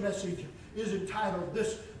today's message is entitled,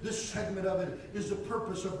 this segment of it is the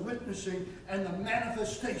purpose of witnessing and the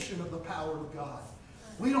manifestation of the power of God.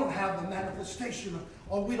 We don't have the manifestation,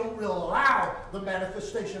 or we don't really allow the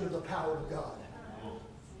manifestation of the power of God.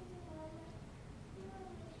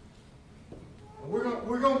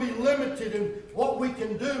 We're going to be limited in what we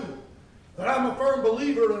can do. But I'm a firm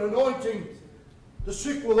believer in anointing the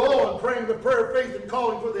sick with oil and praying the prayer of faith and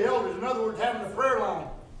calling for the elders. In other words, having a prayer line.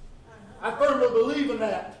 I firmly believe in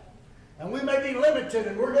that. And we may be limited,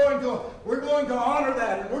 and we're going to honor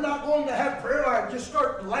that, and we're not going to have prayer line just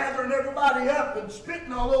start lathering everybody up and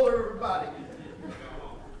spitting all over everybody.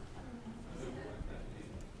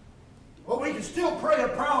 But we can still pray a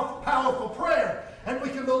powerful prayer, and we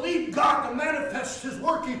can believe God to manifest His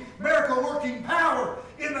miracle working power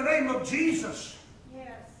in the name of Jesus.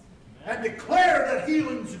 Yes. And declare that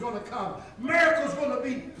healing's going to come. Miracles going to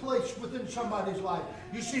be placed within somebody's life.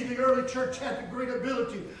 You see, the early church had the great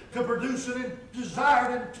ability to produce an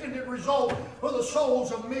desired, intended result for the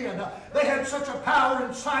souls of men. They had such a power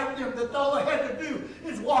inside them that all they had to do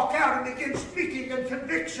is walk out and begin speaking, and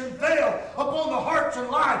conviction fell upon the hearts and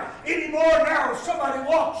lives. Anymore now, if somebody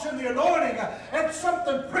walks in the anointing and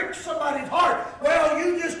something pricks somebody's heart, well,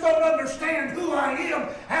 you just don't understand who I am.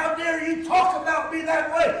 How dare you talk about me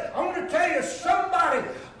that way? I want to tell you, somebody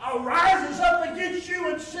rises up against you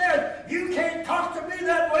and says, you can't talk to me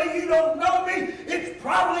that way, you don't know me. It's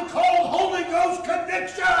probably called Holy Ghost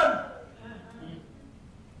conviction.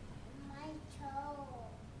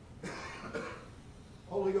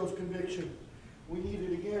 Holy Ghost conviction. We need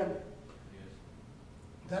it again.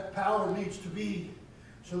 That power needs to be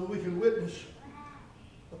so that we can witness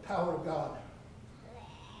the power of God.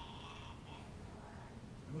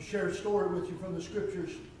 We'll share a story with you from the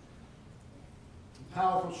Scriptures. A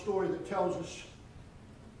powerful story that tells us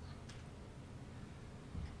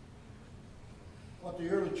what the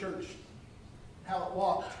early church, how it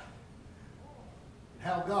walked,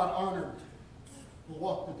 how God honored the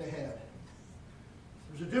walk that they had.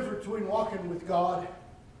 There's a difference between walking with God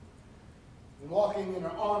and walking in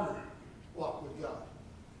an honor walk with God.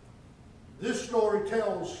 This story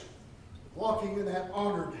tells walking in that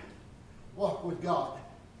honored walk with God.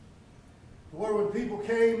 Where when people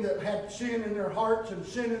came that had sin in their hearts and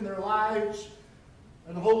sin in their lives,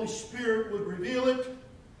 and the Holy Spirit would reveal it,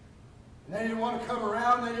 and they didn't want to come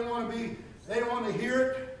around, they didn't want to hear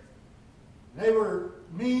it. They were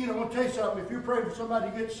mean. I want to tell you something. If you pray for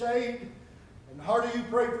somebody to get saved, and the harder you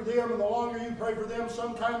pray for them, and the longer you pray for them,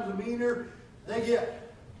 sometimes the meaner they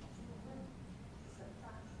get.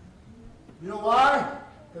 You know why?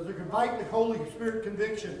 Because they're inviting the Holy Spirit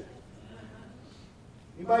conviction.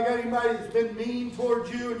 Anybody got anybody that's been mean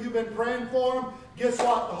towards you and you've been praying for them? Guess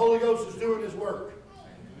what? The Holy Ghost is doing His work.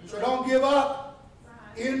 So don't give up.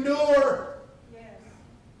 Endure. Yes.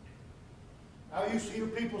 I used to hear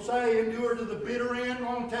people say, endure to the bitter end.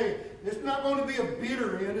 I want to tell you, it's not going to be a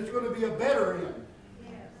bitter end. It's going to be a better end.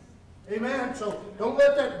 Yes. Amen? So don't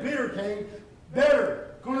let that bitter thing,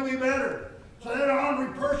 better, going to be better. So that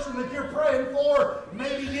ornery person that you're praying for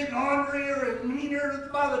may be getting ornerier and meaner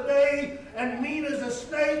by the day and mean as a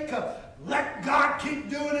snake. Let God keep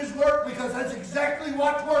doing His work, because that's exactly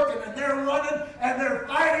what's working. And they're running and they're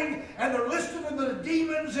fighting and they're listening to the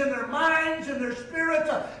demons in their minds and their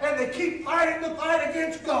spirits, and they keep fighting the fight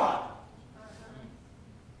against God.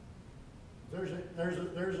 There's an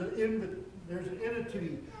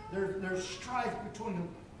enmity. There's strife between them.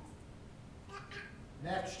 In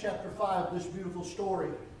Acts chapter 5, this beautiful story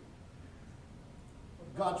of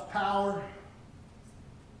God's power.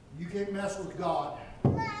 You can't mess with God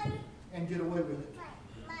and get away with it,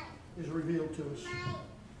 is revealed to us.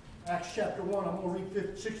 Acts chapter 1, I'm going to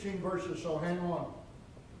read 16 verses, so hang on.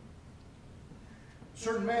 A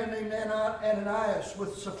certain man named Ananias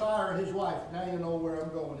with Sapphira, his wife. Now you know where I'm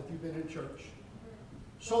going if you've been in church.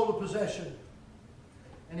 Sold a possession,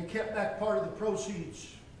 and he kept back part of the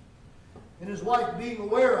proceeds. And his wife, being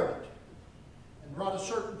aware of it, and brought a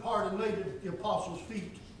certain part and laid it at the apostles'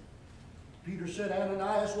 feet. Peter said,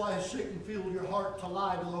 Ananias, why has Satan filled your heart to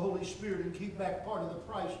lie to the Holy Spirit and keep back part of the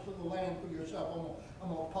price of the land for yourself? I'm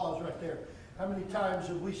going to pause right there. How many times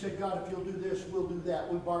have we said, God, if you'll do this, we'll do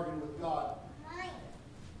that. We bargain with God.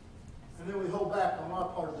 And then we hold back on our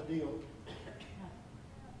part of the deal.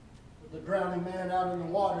 The drowning man out in the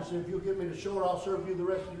water said, if you'll get me to shore, I'll serve you the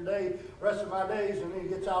rest of your day, rest of my days. And then he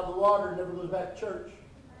gets out of the water and never goes back to church.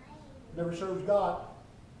 Never serves God.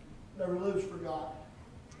 Never lives for God.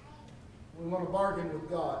 We want to bargain with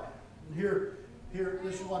God. And here,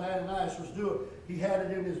 this is what Ananias was doing. He had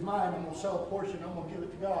it in his mind, I'm going to sell a portion, I'm going to give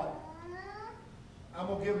it to God. I'm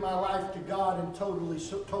going to give my life to God in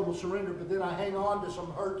total surrender, but then I hang on to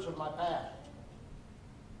some hurts of my past.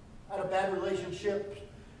 I had a bad relationship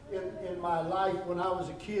in my life when I was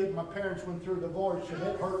a kid. My parents went through a divorce, and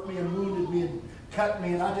it hurt me and wounded me and cut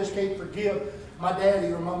me, and I just can't forgive my daddy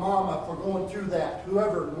or my mama for going through that.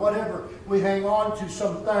 Whoever, whatever, we hang on to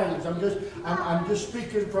some things. I'm just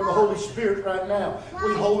speaking from the Holy Spirit right now.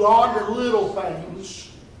 We hold on to little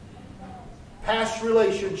things, past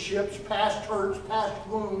relationships, past hurts, past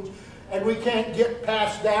wounds, And we can't get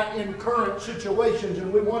past that in current situations,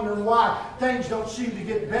 and we're wondering why things don't seem to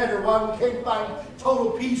get better, why we can't find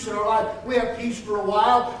total peace in our life. We have peace for a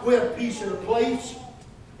while, we have peace in a place,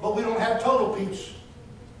 but we don't have total peace.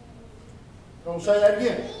 Don't say that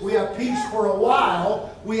again. We have peace for a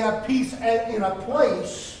while, we have peace in a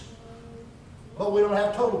place, but we don't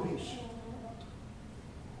have total peace.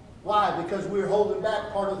 Why? Because we're holding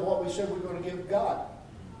back part of what we said we're going to give God.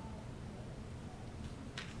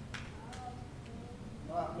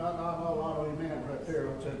 Not a lot of amen right there.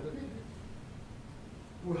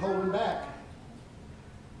 We're holding back.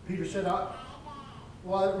 Peter said,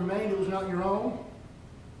 while it remained, it was not your own.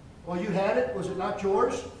 While you had it, was it not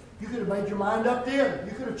yours? You could have made your mind up then.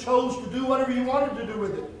 You could have chose to do whatever you wanted to do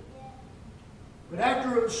with it. But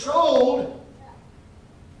after it was sold,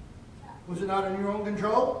 was it not in your own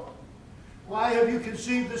control? Why have you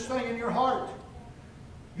conceived this thing in your heart?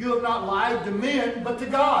 You have not lied to men, but to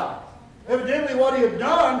God. Evidently what he had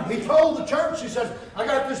done, he told the church, he says, I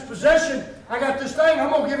got this possession, I got this thing,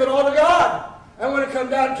 I'm going to give it all to God. And when it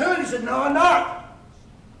come down to it, he said, no, I'm not.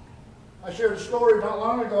 I shared a story not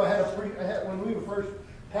long ago. When we were first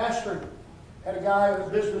pastored, had a guy, a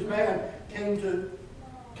businessman, came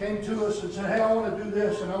to us and said, hey, I want to do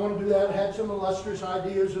this and I want to do that. Had some illustrious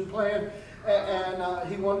ideas and plans, and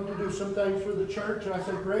he wanted to do some things for the church. And I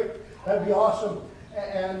said, great, that'd be awesome.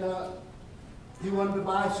 And he wanted to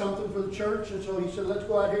buy something for the church, and so he said, let's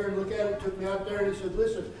go out here and look at it. Took me out there, and he said,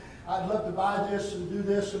 listen, I'd love to buy this and do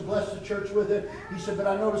this and bless the church with it. He said, but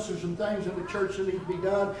I noticed there's some things in the church that need to be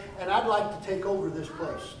done, and I'd like to take over this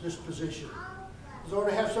place, this position. There's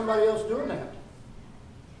already have somebody else doing that.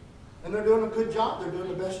 And they're doing a good job. They're doing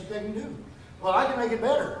the best that they can do. Well, I can make it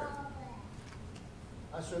better.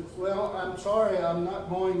 I said, well, I'm sorry, I'm not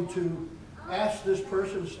going to ask this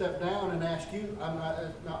person to step down and ask you. I'm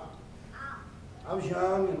not. I was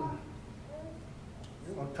young, and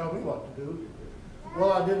you want to tell me what to do.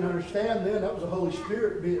 Well, I didn't understand then. That was the Holy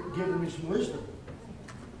Spirit giving me some wisdom.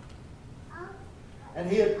 And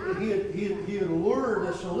he had lured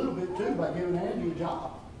us a little bit too by giving Andy a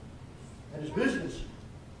job at his business.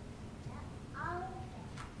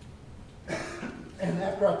 And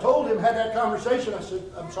after I told him, had that conversation, I said,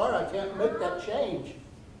 I'm sorry, I can't make that change.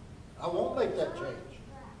 I won't make that change.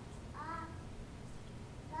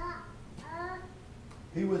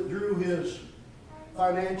 He withdrew his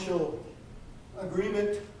financial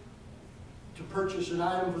agreement to purchase an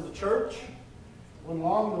item for the church. Went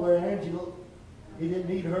along to where Angela, he didn't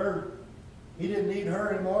need her. He didn't need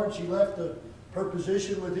her anymore, and she left her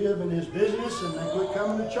position with him in his business, and they quit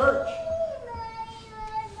coming to church.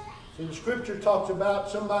 See, the scripture talks about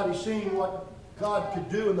somebody seeing what God could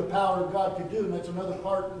do and the power of God could do, and that's another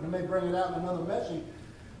part, and I may bring it out in another message.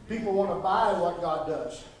 People want to buy what God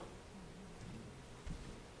does.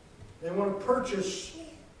 They want to purchase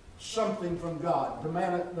something from God.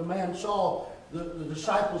 The man saw the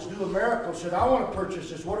disciples do a miracle, said, I want to purchase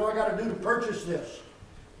this. What do I got to do to purchase this?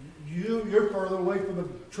 You're further away from the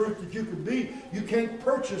truth that you could be. You can't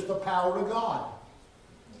purchase the power of God.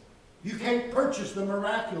 You can't purchase the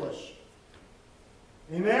miraculous.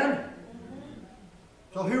 Amen?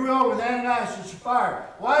 So here we are with Ananias and Sapphira.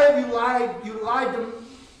 Why have you lied? You lied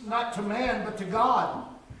not to man, but to God.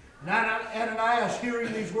 And Ananias,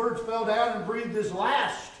 hearing these words, fell down and breathed his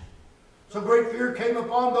last. So great fear came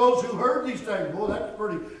upon those who heard these things. Boy, that's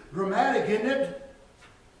pretty dramatic, isn't it?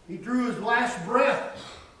 He drew his last breath.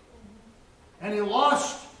 And he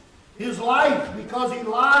lost his life because he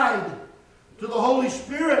lied to the Holy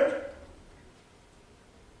Spirit.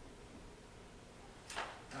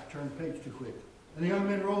 I turned the page too quick. And the young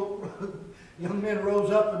men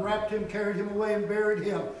rose up and wrapped him, carried him away, and buried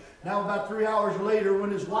him. Now about 3 hours later,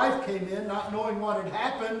 when his wife came in, not knowing what had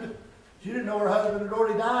happened, she didn't know her husband had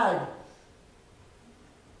already died.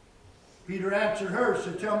 Peter answered her,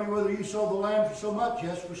 said, tell me whether you sold the land for so much.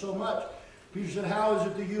 Yes, for so much. Peter said, how is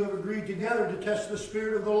it that you have agreed together to test the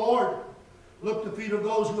Spirit of the Lord? Look, the feet of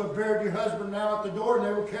those who have buried your husband now at the door, and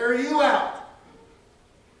they will carry you out.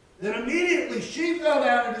 Then immediately she fell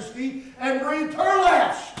down at his feet and breathed her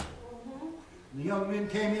last. The young men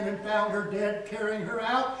came in and found her dead, carrying her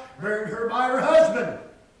out, buried her by her husband.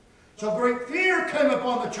 So great fear came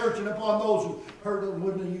upon the church and upon those who heard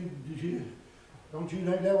it. Don't you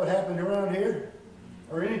think that would happen around here?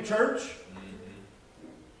 Or any church?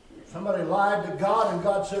 Somebody lied to God, and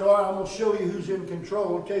God said, all right, I'm going to show you who's in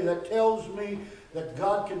control. I'll tell you, that tells me that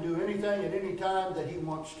God can do anything at any time that He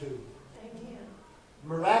wants to. Amen.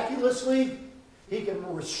 Miraculously, He can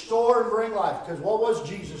restore and bring life. Because what was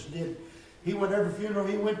Jesus did? He went every funeral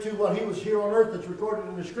he went to while he was here on earth, that's recorded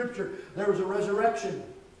in the scripture, there was a resurrection.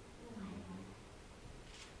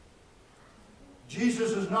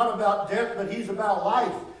 Jesus is not about death, but He's about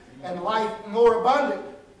life, and life more abundant.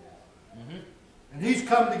 And He's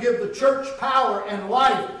come to give the church power and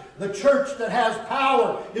life. The church that has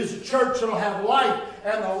power is a church that will have life,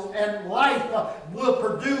 and life will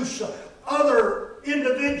produce other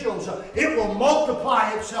individuals. It will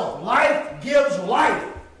multiply itself. Life gives life.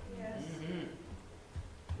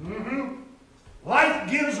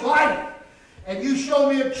 Life gives life. And you show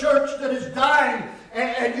me a church that is dying,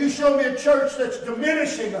 and you show me a church that's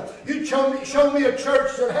diminishing. You show me a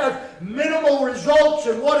church that has minimal results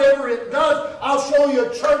in whatever it does. I'll show you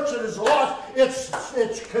a church that has lost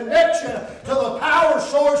its connection to the power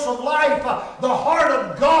source of life. The heart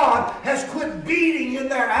of God has quit beating in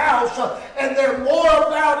that house, and they're more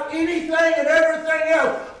about anything and everything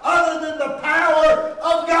else other than the power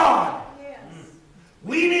of God.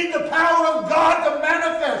 We need the power of God to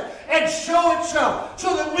manifest and show itself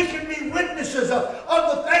so that we can be witnesses of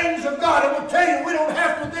the things of God. And we'll tell you, we won't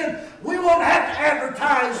have to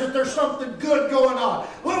advertise that there's something good going on.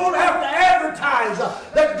 We won't have to advertise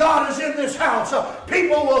that God is in this house.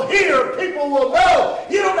 People will hear, people will know.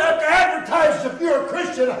 You don't have to advertise if you're a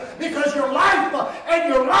Christian, because your life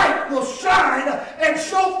and your light will shine and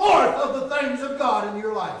show forth of the things of God in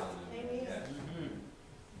your life.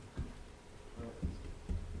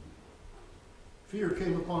 Fear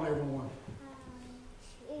came upon everyone.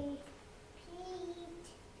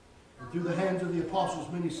 And through the hands of the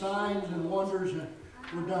apostles, many signs and wonders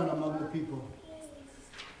were done among the people.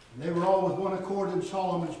 And they were all with one accord in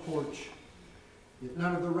Solomon's porch. Yet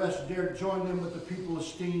none of the rest dared join them, but the people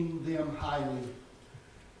esteemed them highly.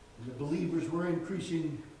 And the believers were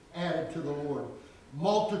increasing, added to the Lord,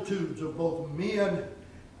 multitudes of both men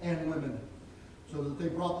and women, so that they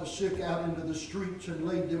brought the sick out into the streets and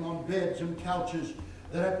laid them on beds and couches,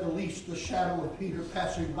 that at the least the shadow of Peter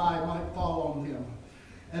passing by might fall on them.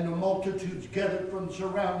 And the multitudes gathered from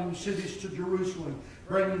surrounding cities to Jerusalem,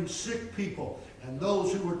 bringing sick people and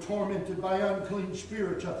those who were tormented by unclean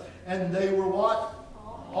spirits. And they were what?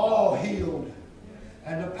 All healed.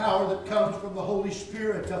 And the power that comes from the Holy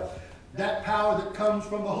Spirit, that power that comes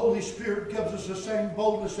from the Holy Spirit gives us the same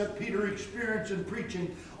boldness that Peter experienced in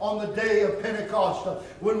preaching on the day of Pentecost.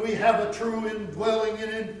 When we have a true indwelling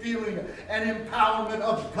and infilling and empowerment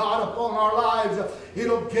of God upon our lives,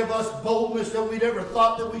 it'll give us boldness that we never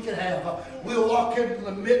thought that we could have. We'll walk into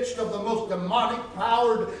the midst of the most demonic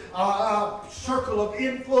powered circle of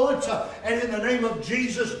influence, and in the name of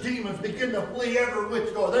Jesus, demons begin to flee every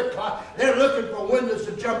which door. They're looking for windows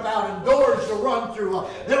to jump out and doors to run through.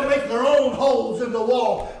 They'll make their own holes in the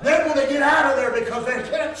wall. They're going to get out of there because they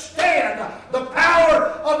can't stand the power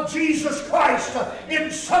of Jesus Christ in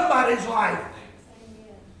somebody's life.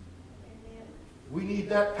 We need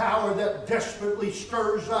that power that desperately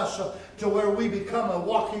stirs us to where we become a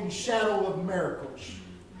walking shadow of miracles.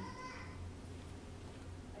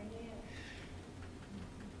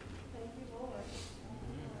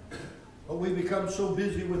 But we become so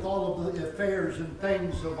busy with all of the affairs and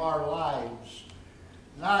things of our lives.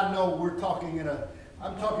 And I know I'm talking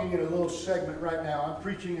in a little segment right now. I'm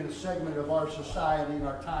preaching in a segment of our society and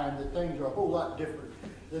our time that things are a whole lot different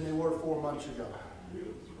than they were 4 months ago.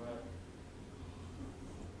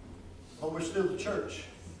 But we're still the church.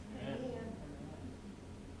 Amen.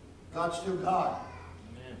 God's still God.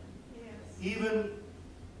 Amen. Even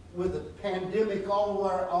with the pandemic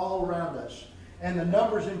all around us, and the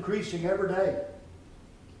numbers increasing every day.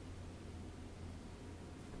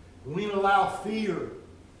 We allow fear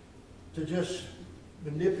to just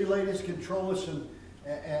manipulate us, control us,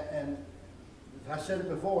 and I said it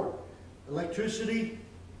before, electricity,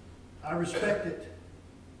 I respect it.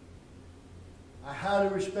 I highly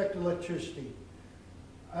respect electricity.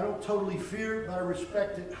 I don't totally fear it, but I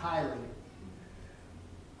respect it highly.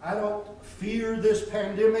 I don't fear this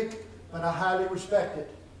pandemic, but I highly respect it.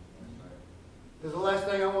 Because the last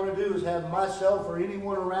thing I want to do is have myself or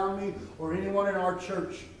anyone around me or anyone in our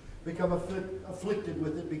church become afflicted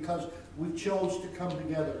with it because we chose to come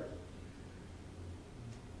together.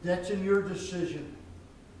 That's in your decision.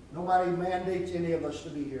 Nobody mandates any of us to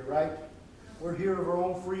be here, right? We're here of our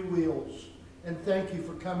own free wills. And thank you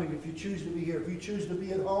for coming if you choose to be here. If you choose to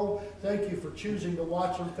be at home, thank you for choosing to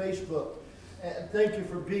watch on Facebook. And thank you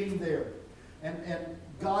for being there. And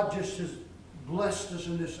God just has blessed us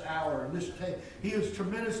in this hour. He has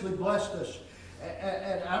tremendously blessed us.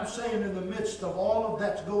 And I'm saying in the midst of all of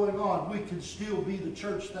that's going on, we can still be the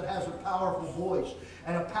church that has a powerful voice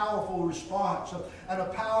and a powerful response and a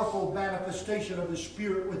powerful manifestation of the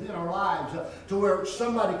Spirit within our lives, to where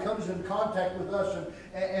somebody comes in contact with us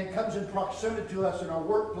and comes in proximity to us in our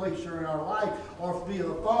workplace or in our life or via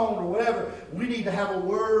the phone or whatever. We need to have a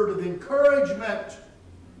word of encouragement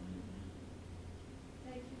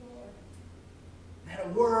Thank you, Lord. and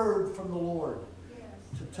a word from the Lord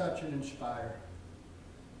Yes. to touch and inspire.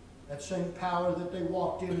 That same power that they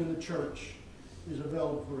walked in the church is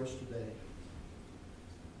available for us today.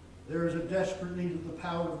 There is a desperate need of the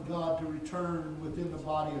power of God to return within the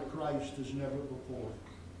body of Christ as never before.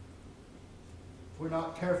 If we're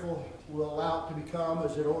not careful, we'll allow it to become,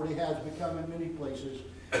 as it already has become in many places,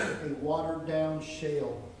 a watered-down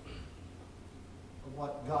shell of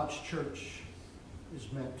what God's church is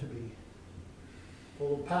meant to be.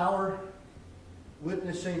 Full of power,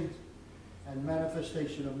 witnessing, and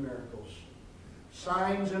manifestation of miracles.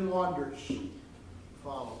 Signs and wonders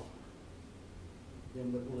follow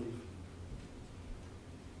them that believe.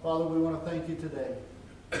 Father, we want to thank you today.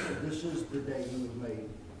 This is the day you have made.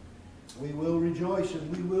 We will rejoice and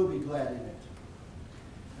we will be glad in it.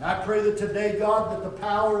 And I pray that today, God, that the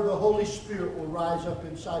power of the Holy Spirit will rise up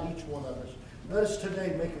inside each one of us. Let us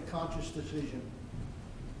today make a conscious decision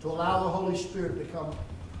to allow the Holy Spirit to become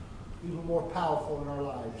even more powerful in our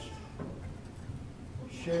lives.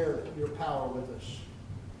 Share your power with us.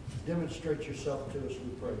 Demonstrate yourself to us,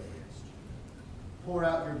 we pray. Pour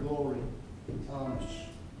out your glory on us.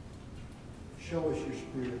 Show us your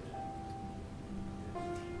Spirit.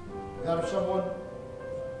 God, if someone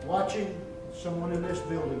watching, someone in this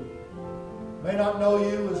building may not know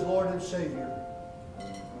you as Lord and Savior,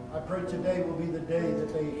 I pray today will be the day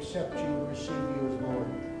that they accept you and receive you as Lord.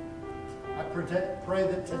 I pray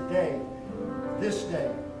that today, this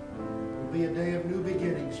day, will be a day of new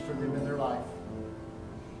beginnings for them in their life.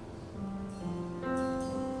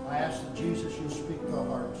 I ask that Jesus, you'll speak to our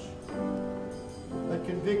hearts. Let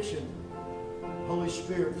conviction, Holy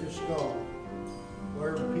Spirit, just go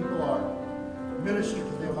wherever people are. Minister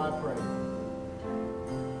to them, I pray.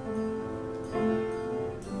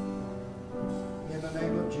 In the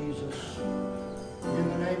name of Jesus. In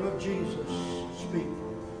the name of Jesus, speak.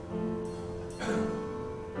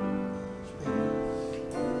 Speak.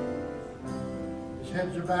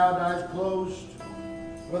 Heads are bowed, eyes closed,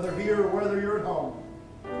 whether here or whether you're at home.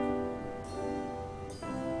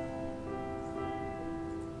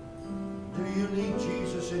 Do you need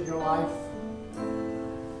Jesus in your life?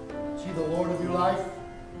 Is He the Lord of your life?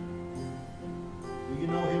 Do you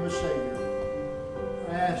know Him as Savior?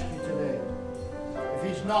 I ask you today, if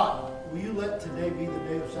He's not, will you let today be the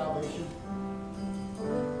day of salvation?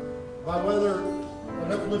 By whether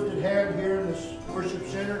an uplifted hand here in this worship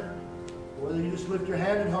center, or whether you just lift your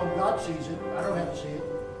hand at home, God sees it. I don't have to see it.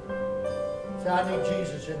 Say, I need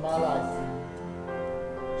Jesus in my life.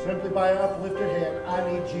 Simply by an uplifted hand,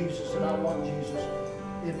 I need Jesus and I want Jesus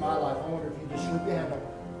in my life. I wonder if you just slip your hand up.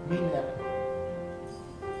 Mean that.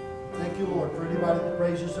 Thank you, Lord, for anybody that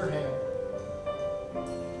raises their hand.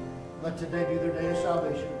 Let today be their day of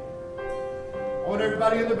salvation. I want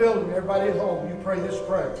everybody in the building, everybody at home, you pray this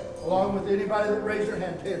prayer, along with anybody that raised their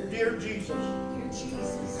hand. Dear Jesus,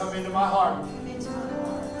 come into my heart.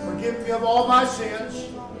 Forgive me of all my sins.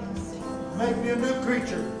 Make me a new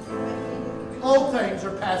creature. Old things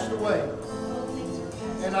are passed away,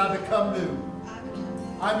 and I become new.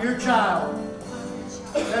 I'm your child.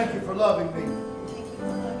 Thank you for loving me.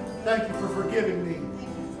 Thank you for forgiving me.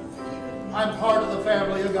 I'm part of the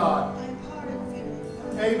family of God.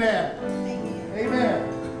 Amen. Amen.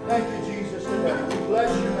 Thank you, Jesus, today. We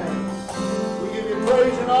bless your name. We give you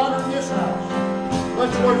praise and honor in this house.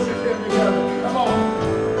 Let's worship Him together. Come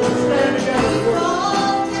on. Let's stand together and worship.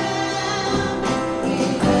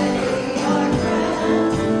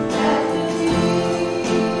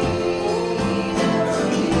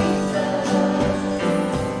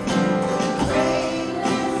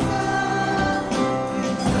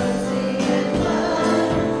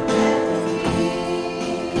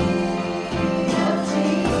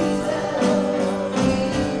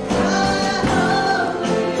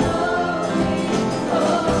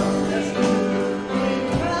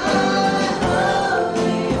 Oh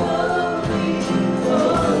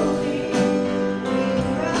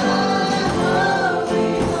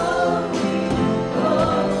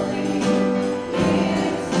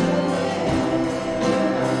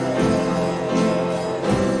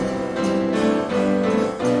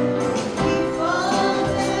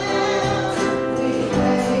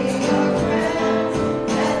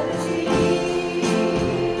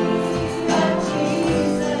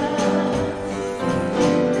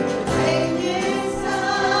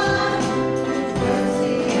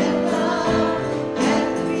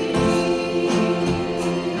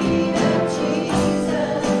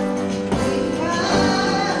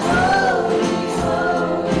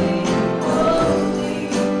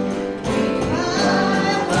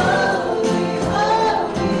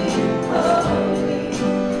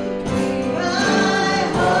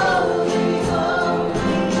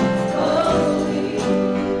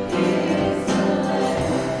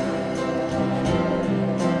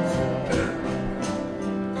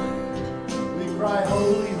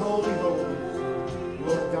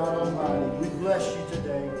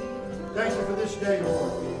you for this day,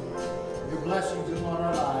 Lord. Your blessings upon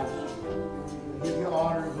our lives. We give you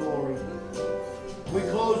honor and glory. We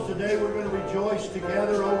close today. We're going to rejoice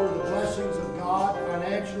together over the blessings of God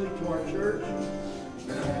financially to our church.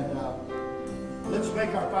 And let's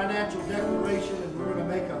make our financial declaration, and we're going to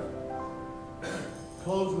make a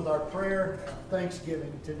close with our prayer of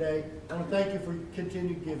thanksgiving today. I want to thank you for your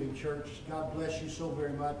continued giving, church. God bless you so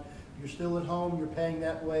very much. You're still at home. You're paying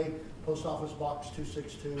that way. Post Office Box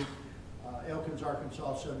 262, Elkins,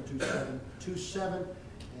 Arkansas 72727.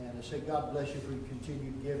 And I say God bless you for your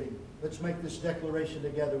continued giving. Let's make this declaration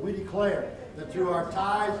together. We declare that through our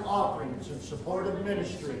tithes, offerings, and support of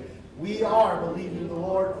ministry, we are believing the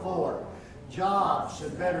Lord for jobs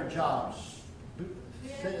and better jobs,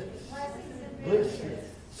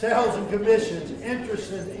 sales and commissions,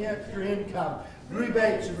 interest and extra income,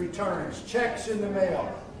 rebates and returns, checks in the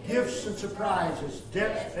mail, gifts and surprises,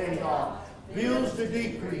 debts paid off, bills to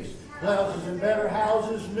decrease, houses and better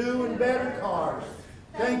houses, new and better cars.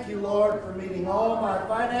 Thank you, Lord, for meeting all my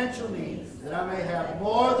financial needs, that I may have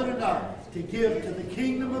more than enough to give to the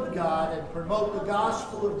kingdom of God and promote the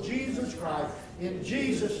gospel of Jesus Christ. In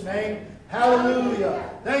Jesus' name, hallelujah.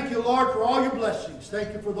 Thank you, Lord, for all your blessings.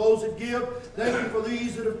 Thank you for those that give. Thank you for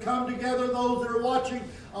these that have come together, those that are watching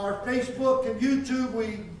our Facebook and YouTube.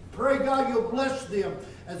 We pray, God, you'll bless them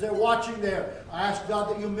as they're watching there. I ask, God,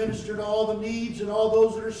 that you'll minister to all the needs and all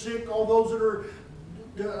those that are sick, all those that are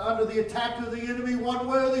under the attack of the enemy one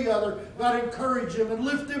way or the other. God, encourage them and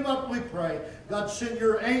lift them up, we pray. God, send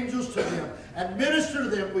your angels to them and minister to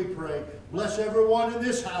them, we pray. Bless everyone in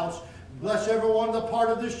this house. Bless everyone the part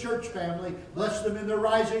of this church family. Bless them in their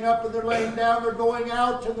rising up and their laying down, their going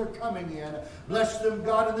out and their coming in. Bless them,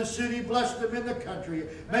 God, in the city. Bless them in the country.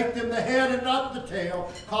 Make them the head and not the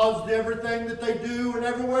tail. Cause everything that they do and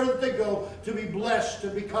everywhere that they go to be blessed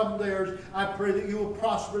and become theirs. I pray that you will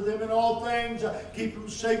prosper them in all things. Keep them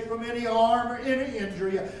safe from any harm or any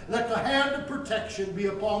injury. Let the hand of protection be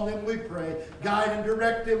upon them, we pray. Guide and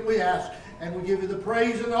direct them, we ask. And we give you the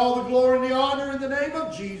praise and all the glory and the honor in the name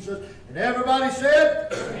of Jesus. And everybody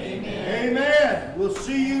said, Amen. Amen. We'll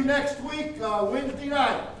see you next week, Wednesday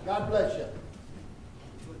night. God bless you.